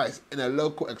in Christ in a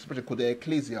local expression called the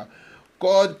Ekklesia,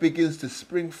 God begins to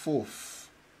spring forth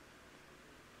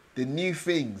the new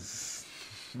things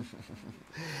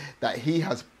that he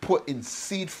has put in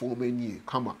seed form in you.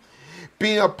 Come on.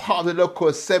 Being a part of the local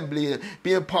assembly,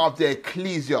 being part of the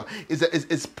ecclesia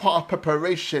is part of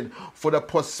preparation for the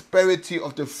prosperity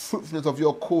of the fruitfulness of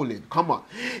your calling. Come on.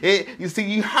 You see,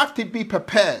 you have to be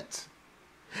prepared.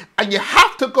 And you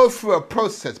have to go through a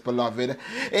process, beloved,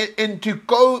 and to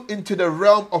go into the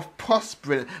realm of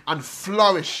prospering and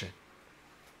flourishing.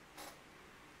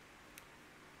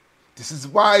 This is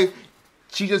why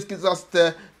Jesus gives us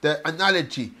the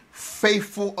analogy,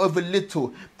 faithful over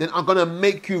little, then I'm going to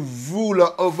make you ruler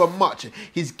over much.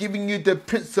 He's giving you the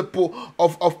principle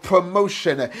of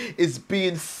promotion, is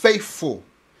being faithful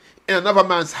in another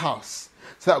man's house.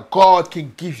 so that God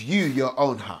can give you your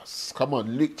own house. Come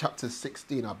on, Luke chapter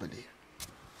 16, I believe.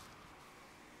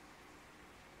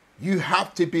 You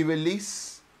have to be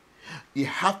released. You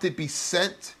have to be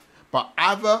sent by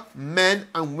other men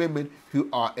and women who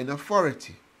are in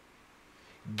authority.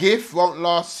 Gift won't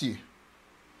last you.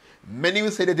 Many will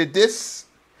say they did this.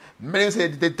 Many will say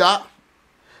they did that.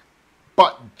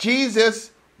 But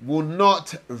Jesus will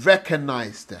not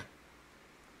recognize them.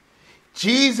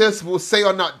 Jesus will say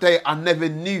on that day, I never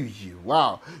knew you.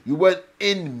 Wow. You weren't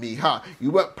in me, huh?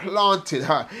 You weren't planted,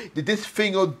 huh? This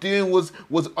thing you're doing was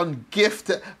on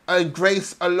gift and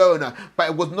grace alone, huh? But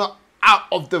it was not out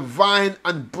of the vine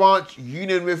and branch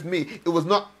union with me. It was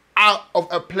not out of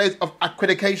a place of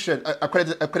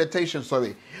accreditation,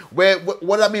 sorry. What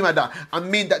do I mean by that? I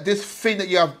mean that this thing that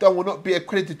you have done will not be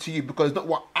accredited to you because it's not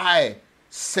what I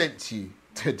sent you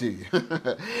to do.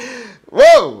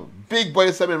 Whoa, big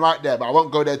boy sermon right there, but I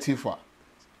won't go there too far.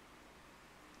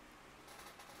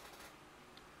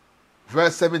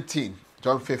 Verse 17,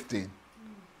 John 15.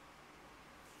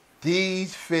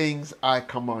 These things I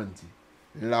command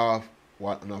you, love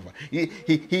one another.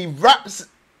 He wraps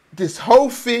this whole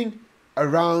thing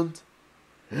around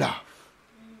love.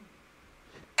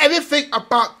 Everything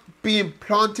about being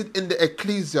planted in the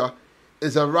Ekklesia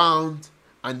is around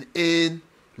and in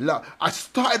love. I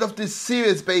started off this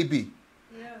series, baby.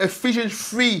 Yeah. Ephesians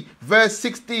 3 verse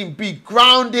 16. Be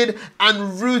grounded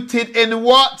and rooted in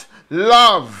what?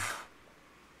 Love.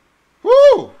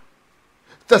 Woo!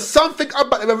 There's something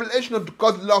about the revelation of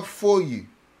God's love for you.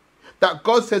 That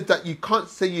God says that you can't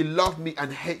say you love me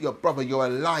and hate your brother. You're a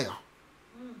liar.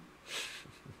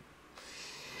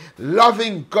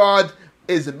 Loving God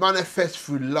is manifest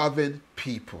through loving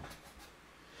people.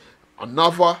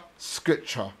 Another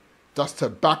scripture just to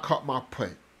back up my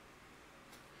point.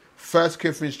 1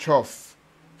 Corinthians 12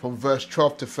 from verse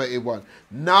 12 to 31.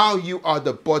 Now you are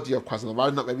the body of Christ. I'm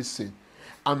writing up very soon.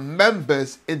 And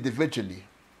members individually.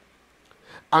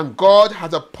 And God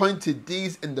has appointed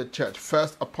these in the church.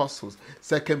 First apostles,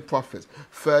 second prophets,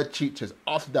 third teachers,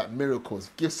 after that miracles,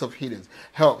 gifts of healings,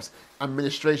 helps,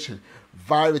 administration,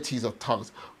 varieties of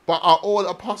tongues. But are all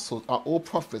apostles, are all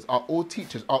prophets, are all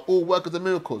teachers, are all workers of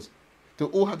miracles? Do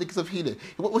all have the gifts of healing?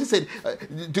 What's he saying?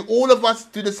 Do all of us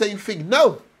do the same thing?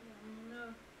 No.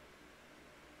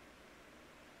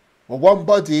 Well, one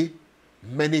body,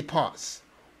 many parts.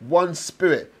 One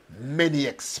spirit, many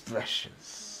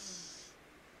expressions.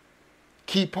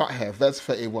 Key part here, verse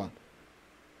 31.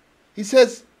 He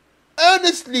says,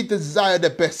 earnestly desire the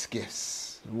best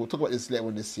gifts. And we'll talk about this later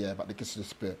on this year, about the gifts of the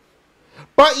Spirit.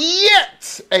 But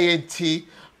yet, A&T,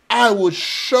 I will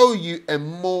show you a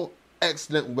more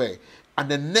excellent way. And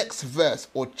the next verse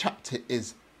or chapter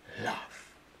is love.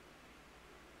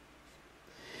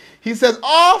 He says,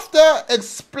 after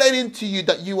explaining to you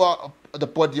that you are the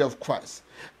body of Christ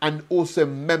and also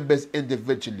members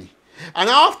individually, and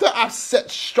after I've set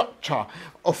structure,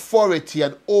 authority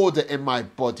and order in my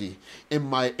body, in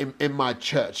my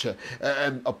church,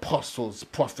 apostles,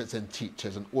 prophets and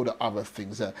teachers and all the other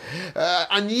things.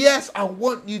 And yes, I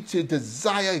want you to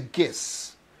desire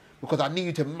gifts because I need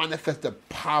you to manifest the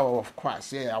power of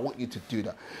Christ. Yeah, I want you to do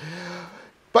that.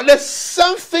 But there's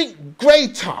something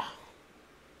greater,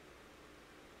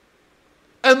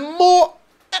 a more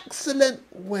excellent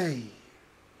way.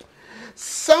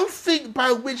 Something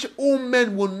by which all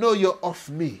men will know you're of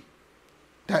me,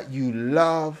 that you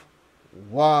love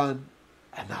one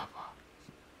another.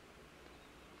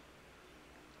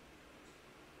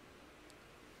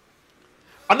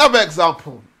 Another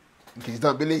example, in case you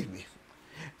don't believe me.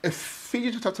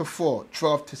 Ephesians chapter 4,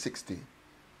 12 to 16.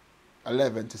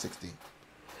 11 to 16.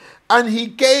 And he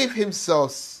gave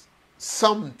himself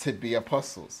some to be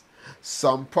apostles,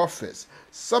 some prophets,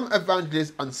 some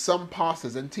evangelists, and some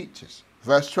pastors and teachers.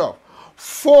 Verse 12.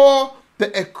 For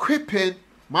the equipping,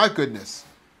 my goodness.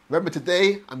 Remember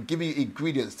today, I'm giving you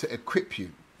ingredients to equip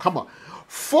you. Come on.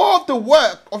 For the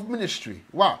work of ministry.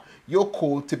 Wow. You're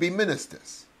called to be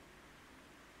ministers.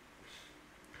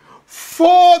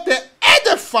 For the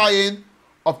edifying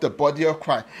of the body of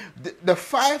Christ. The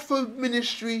fivefold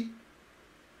ministry.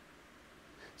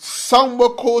 Some were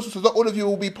called, so that all of you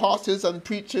will be pastors and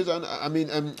preachers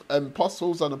and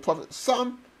apostles and prophets.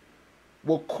 Some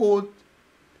were called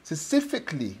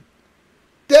specifically,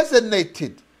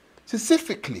 designated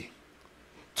specifically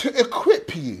to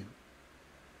equip you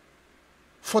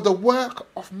for the work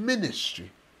of ministry,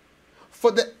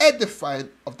 for the edifying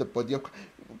of the body of Christ.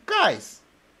 Guys,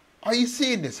 are you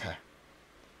seeing this here?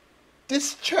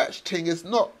 This church thing is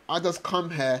not, I just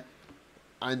come here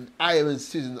and I and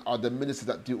Susan are the ministers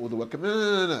that do all the work.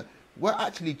 No. We're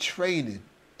actually training,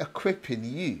 equipping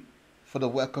you for the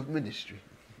work of ministry.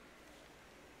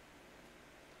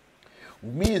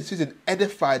 Me and Susan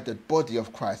edified the body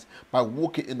of Christ by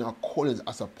walking in our callings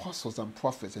as apostles and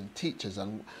prophets and teachers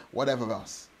and whatever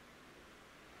else.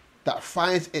 That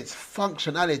finds its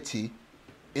functionality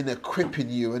in equipping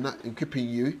you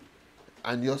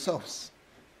and yourselves.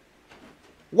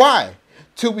 Why?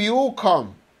 Till we all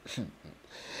come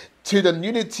to the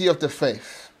unity of the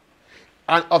faith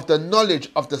and of the knowledge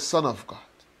of the Son of God,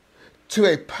 to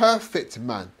a perfect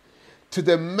man, to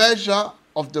the measure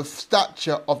of the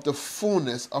stature of the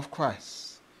fullness of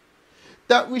Christ.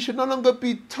 That we should no longer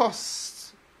be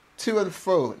tossed to and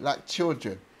fro like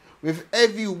children, with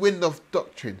every wind of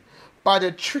doctrine, by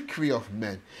the trickery of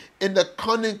men, in the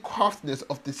cunning craftiness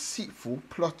of deceitful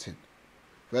plotting.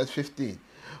 Verse 15.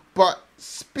 But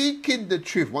speaking the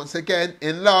truth, once again,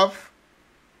 in love,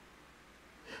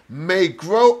 may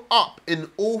grow up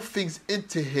in all things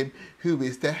into him who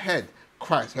is the head,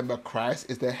 Christ. Remember,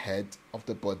 Christ is the head of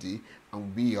the body,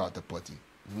 and we are the body.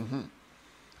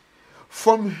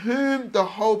 From whom the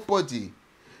whole body,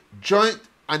 joined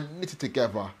and knitted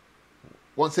together,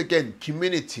 once again,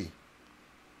 community,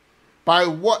 by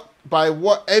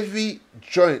what every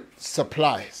joint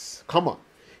supplies. Come on.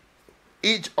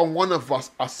 Each and one of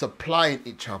us are supplying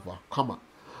each other. Come on.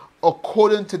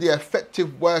 According to the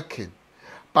effective working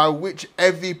by which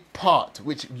every part,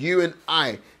 which you and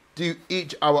I do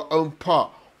each our own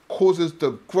part, causes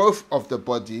the growth of the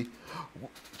body.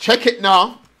 Check it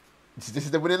now. This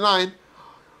is the winning line.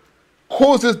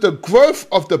 Causes the growth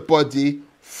of the body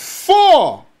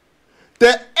for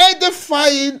the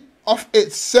edifying of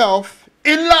itself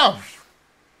in love.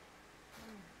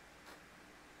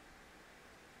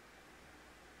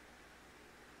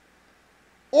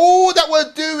 All that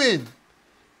we're doing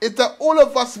is that all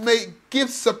of us may give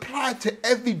supply to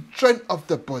every joint of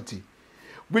the body,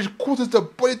 which causes the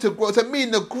body to grow. So I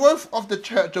mean, the growth of the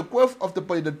church, the growth of the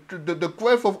body, the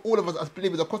growth of all of us as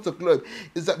believers across the globe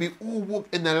is that we all walk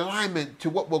in alignment to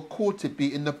what we're called to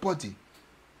be in the body.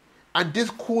 And this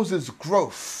causes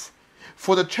growth.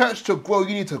 For the church to grow,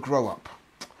 you need to grow up.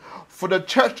 For the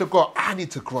church to grow, I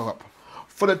need to grow up.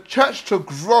 For the church to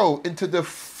grow into the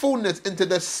fullness, into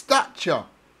the stature,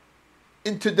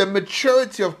 into the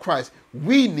maturity of Christ,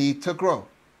 we need to grow.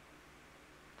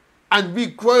 And we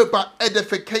grow by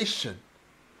edification,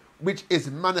 which is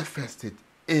manifested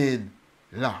in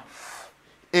love.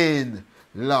 In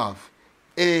love.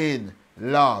 In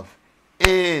love.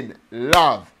 In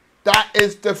love. That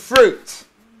is the fruit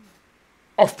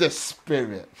of the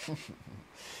Spirit.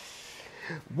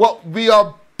 What we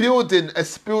are building, a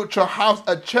spiritual house,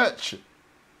 a church,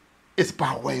 is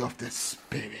by way of the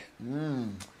Spirit.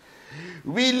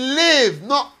 We live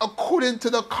not according to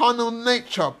the carnal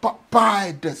nature, but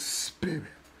by the Spirit.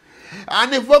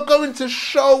 And if we're going to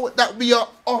show that we are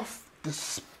of the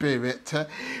Spirit,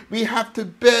 we have to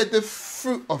bear the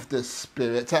fruit of the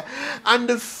Spirit. And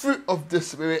the fruit of the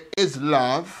Spirit is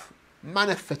love,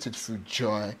 manifested through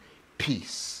joy,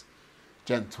 peace,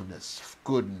 gentleness,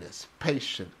 goodness,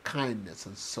 patience, kindness,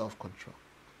 and self-control.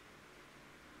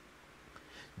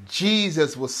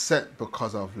 Jesus was sent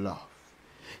because of love.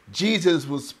 Jesus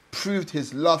was proved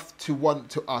his love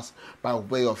to us by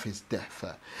way of his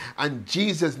death. And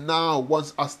Jesus now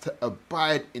wants us to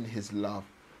abide in his love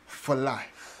for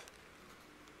life.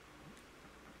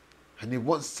 And he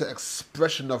wants the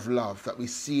expression of love that we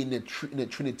see in the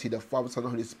Trinity, the Father, Son,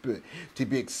 and Holy Spirit, to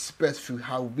be expressed through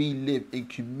how we live in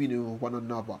communion with one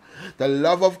another. The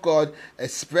love of God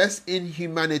expressed in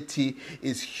humanity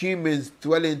is humans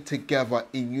dwelling together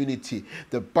in unity.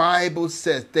 The Bible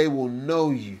says they will know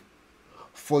you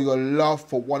for your love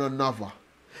for one another.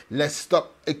 Let's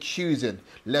stop accusing.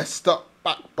 Let's stop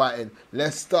backbiting.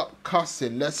 Let's stop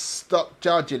cussing. Let's stop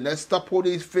judging. Let's stop all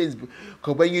these things.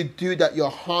 Because when you do that, you're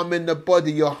harming the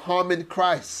body. You're harming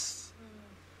Christ.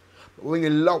 But when you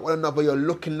love one another, you're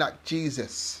looking like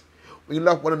Jesus. When you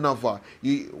love one another,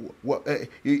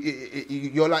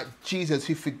 you're like Jesus,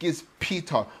 who forgives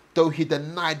Peter, though he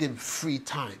denied him 3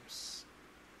 times.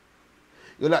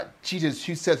 You're like Jesus,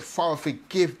 who says, Father,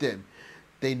 forgive them.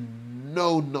 They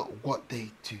know not what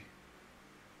they do.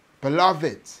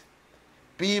 Beloved,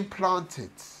 being planted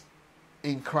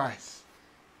in Christ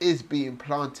is being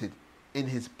planted in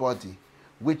his body,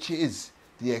 which is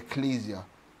the Ekklesia,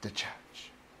 the church.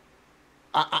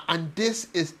 And this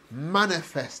is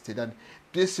manifested, and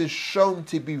this is shown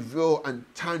to be real and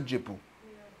tangible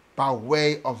by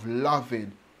way of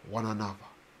loving one another.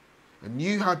 And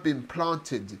you have been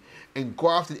planted and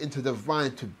grafted into the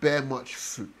vine to bear much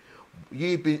fruit.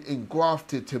 You've been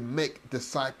engrafted to make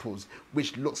disciples,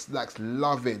 which looks like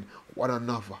loving one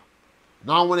another.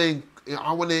 Now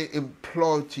I want to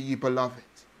implore to you, beloved,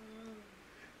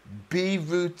 be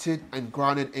rooted and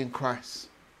grounded in Christ.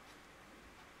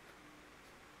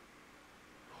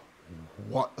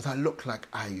 What does that look like,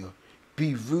 Ayo?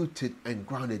 Be rooted and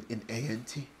grounded in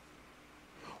ANT.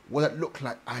 What does that look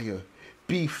like, Ayo?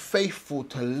 Be faithful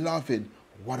to loving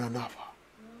one another.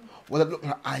 What does that look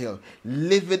like, Ayo?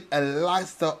 Living a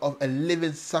lifestyle of a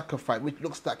living sacrifice, which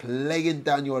looks like laying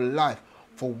down your life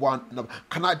for one another.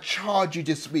 Can I charge you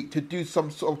this week to do some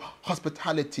sort of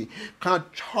hospitality? Can I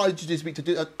charge you this week to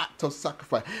do an act of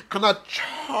sacrifice? Can I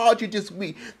charge you this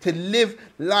week to live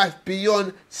life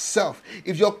beyond self?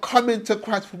 If you're coming to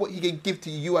Christ for what he can give to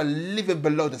you, you are living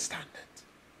below the standard.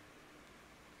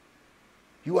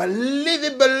 You are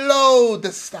living below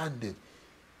the standard.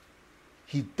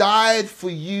 He died for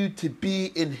you to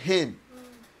be in him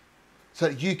so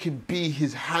that you can be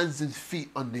his hands and feet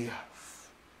on the earth.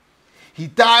 He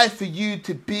died for you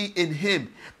to be in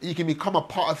him, that you can become a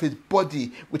part of his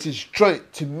body, which is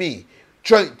joint to me,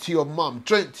 joint to your mum,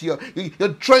 joint to you're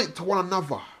joint to one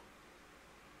another.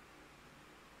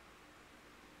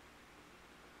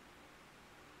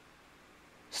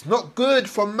 It's not good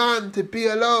for man to be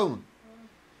alone.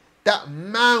 That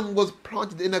man was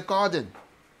planted in a garden.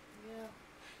 Yeah.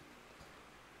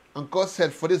 And God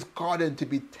said, for this garden to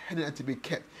be tended and to be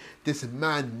kept, this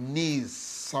man needs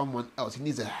someone else. He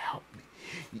needs to help me.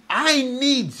 I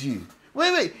need you.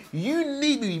 Wait. You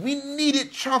need me. We need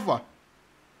each other.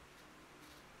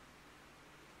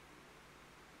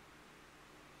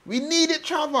 We need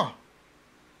each other.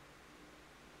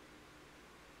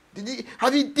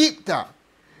 Have you deeped that?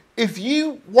 If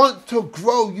you want to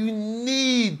grow, you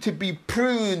need to be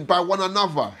pruned by one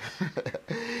another.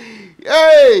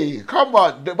 Hey, come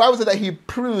on. The Bible said that he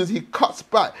prunes, he cuts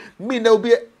back. Meaning there will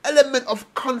be an element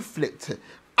of conflict.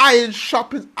 Iron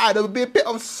sharpens iron. There will be a bit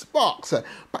of sparks,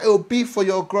 but it will be for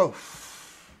your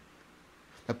growth.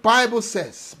 The Bible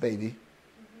says, baby,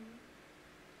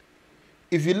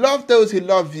 if you love those who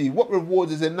love you, what reward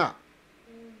is in that?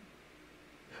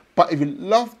 But if you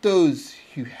love those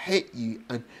who hate you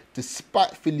and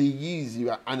despitefully use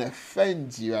you and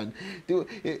offend you, and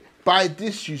by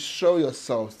this you show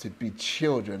yourselves to be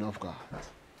children of God.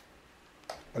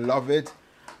 Beloved,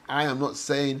 I am not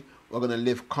saying we're going to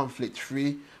live conflict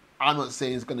free. I'm not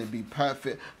saying it's going to be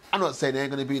perfect. I'm not saying there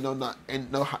ain't going to be no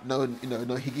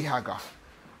higgy haga.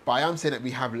 But I am saying that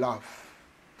we have love,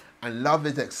 and love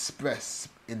is expressed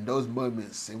in those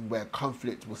moments in where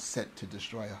conflict was sent to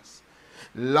destroy us.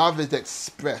 Love is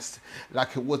expressed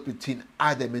like it was between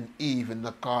Adam and Eve in the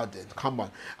garden. Come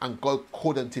on. And God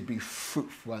called them to be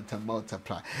fruitful and to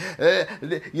multiply.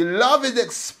 Your love is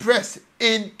expressed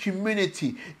in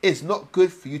community. It's not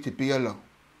good for you to be alone.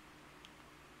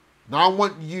 Now I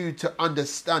want you to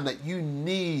understand that you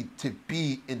need to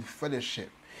be in fellowship.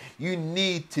 You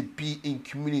need to be in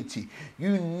community.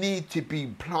 You need to be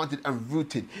planted and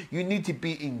rooted. You need to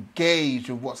be engaged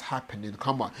in what's happening.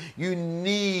 Come on. You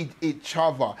need each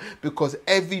other, because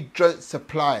every joint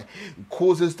supply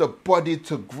causes the body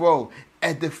to grow,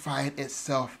 edifying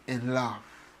itself in love.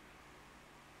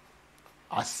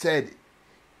 I said,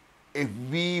 if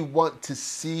we want to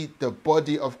see the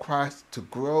body of Christ to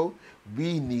grow,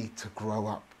 we need to grow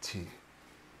up too.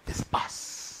 It's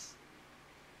us.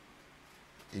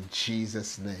 In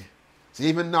Jesus' name. So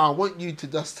even now, I want you to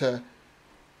just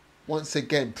once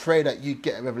again pray that you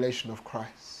get a revelation of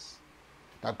Christ.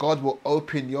 That God will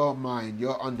open your mind,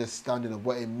 your understanding of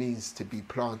what it means to be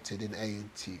planted in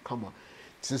A&T. Come on.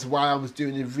 This is why I was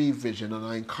doing a revision, and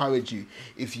I encourage you,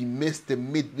 if you missed the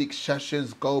midweek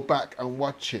sessions, go back and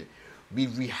watch it. We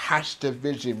rehashed the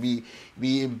vision,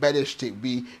 we embellished it,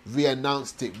 we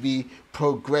re-announced it, we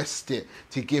progressed it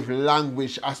to give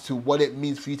language as to what it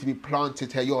means for you to be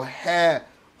planted here. You're here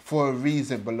for a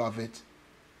reason, beloved.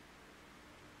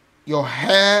 You're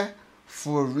here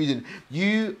for a reason.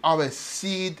 You are a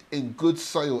seed in good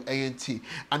soil, A&T,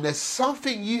 and there's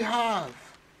something you have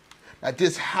that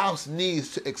this house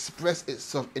needs to express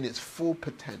itself in its full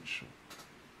potential.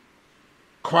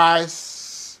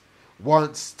 Christ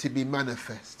wants to be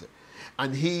manifested,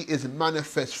 and he is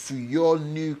manifest through your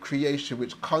new creation,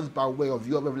 which comes by way of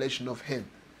your revelation of him.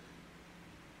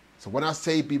 So when I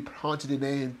say be planted in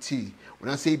A&T, when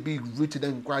I say be rooted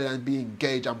and grounded and be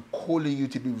engaged, I'm calling you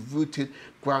to be rooted,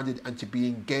 grounded, and to be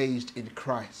engaged in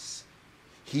Christ.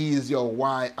 He is your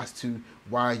why as to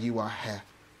why you are here.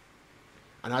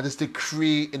 And I just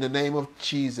decree in the name of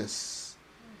Jesus,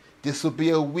 this will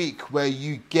be a week where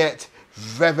you get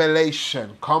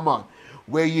revelation. Come on.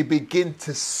 where you begin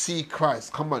to see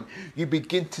Christ. Come on. You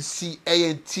begin to see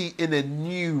A&T in a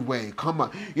new way. Come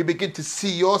on. You begin to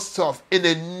see yourself in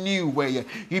a new way.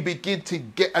 You begin to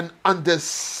get an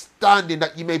understanding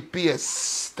that you may be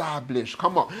established.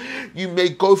 Come on. You may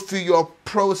go through your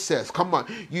process. Come on.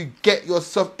 You get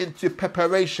yourself into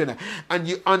preparation and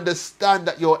you understand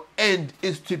that your end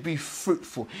is to be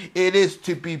fruitful. It is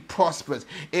to be prosperous.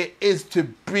 It is to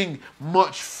bring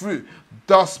much fruit,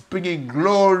 thus bringing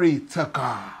glory to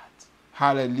God.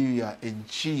 Hallelujah. In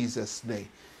Jesus' name.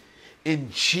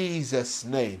 In Jesus'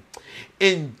 name.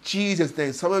 In Jesus'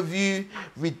 name. Some of you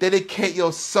rededicate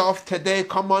yourself today.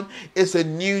 Come on. It's a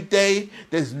new day.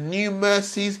 There's new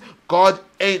mercies. God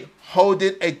ain't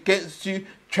holding against you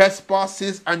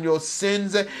trespasses and your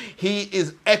sins. He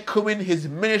is echoing his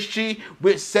ministry,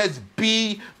 which says,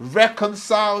 be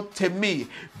reconciled to me.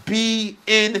 Be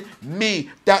in me,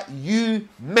 that you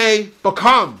may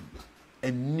become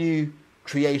a new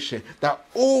creation. That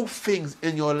all things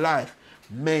in your life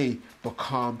may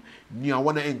become new. I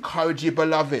want to encourage you,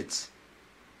 beloved.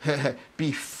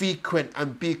 Be frequent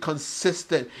and be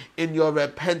consistent in your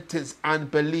repentance and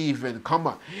believing. Come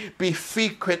on. Be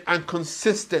frequent and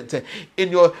consistent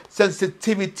in your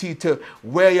sensitivity to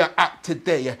where you're at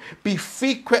today. Be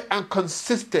frequent and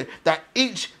consistent that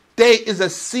each day is a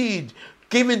seed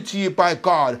given to you by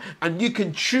God, and you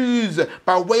can choose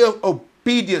by way of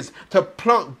obedience to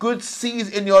plant good seeds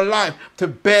in your life to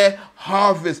bear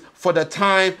harvest for the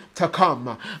time to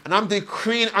come. And I'm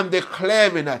decreeing and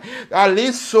declaring that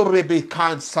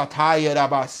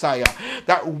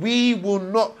we will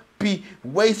not be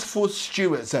wasteful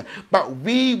stewards, but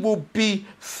we will be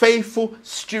faithful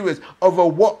stewards over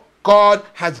what God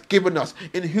has given us,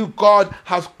 in who God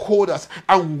has called us,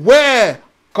 and where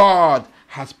God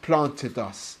has planted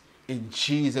us. In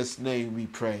Jesus' name we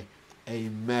pray.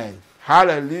 Amen.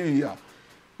 Hallelujah.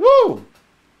 Woo!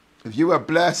 If you were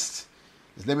blessed,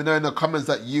 just let me know in the comments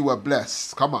that you were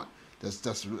blessed. Come on. That's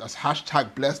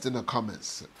hashtag blessed in the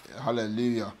comments.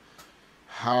 Hallelujah.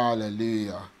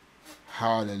 Hallelujah.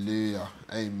 Hallelujah.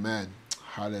 Amen.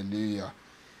 Hallelujah.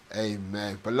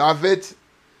 Amen. Beloved,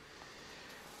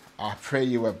 I pray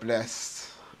you were blessed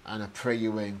and I pray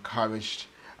you were encouraged.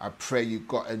 I pray you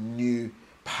got a new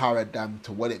paradigm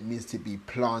to what it means to be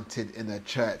planted in a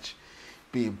church,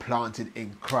 being planted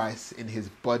in Christ, in his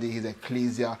body, his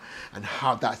Ekklesia, and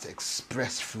how that's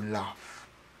expressed through love.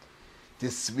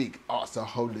 This week, ask the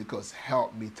Holy Ghost,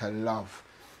 help me to love.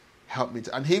 Help me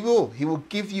to, and he will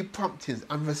give you promptings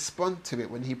and respond to it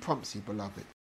when he prompts you, beloved.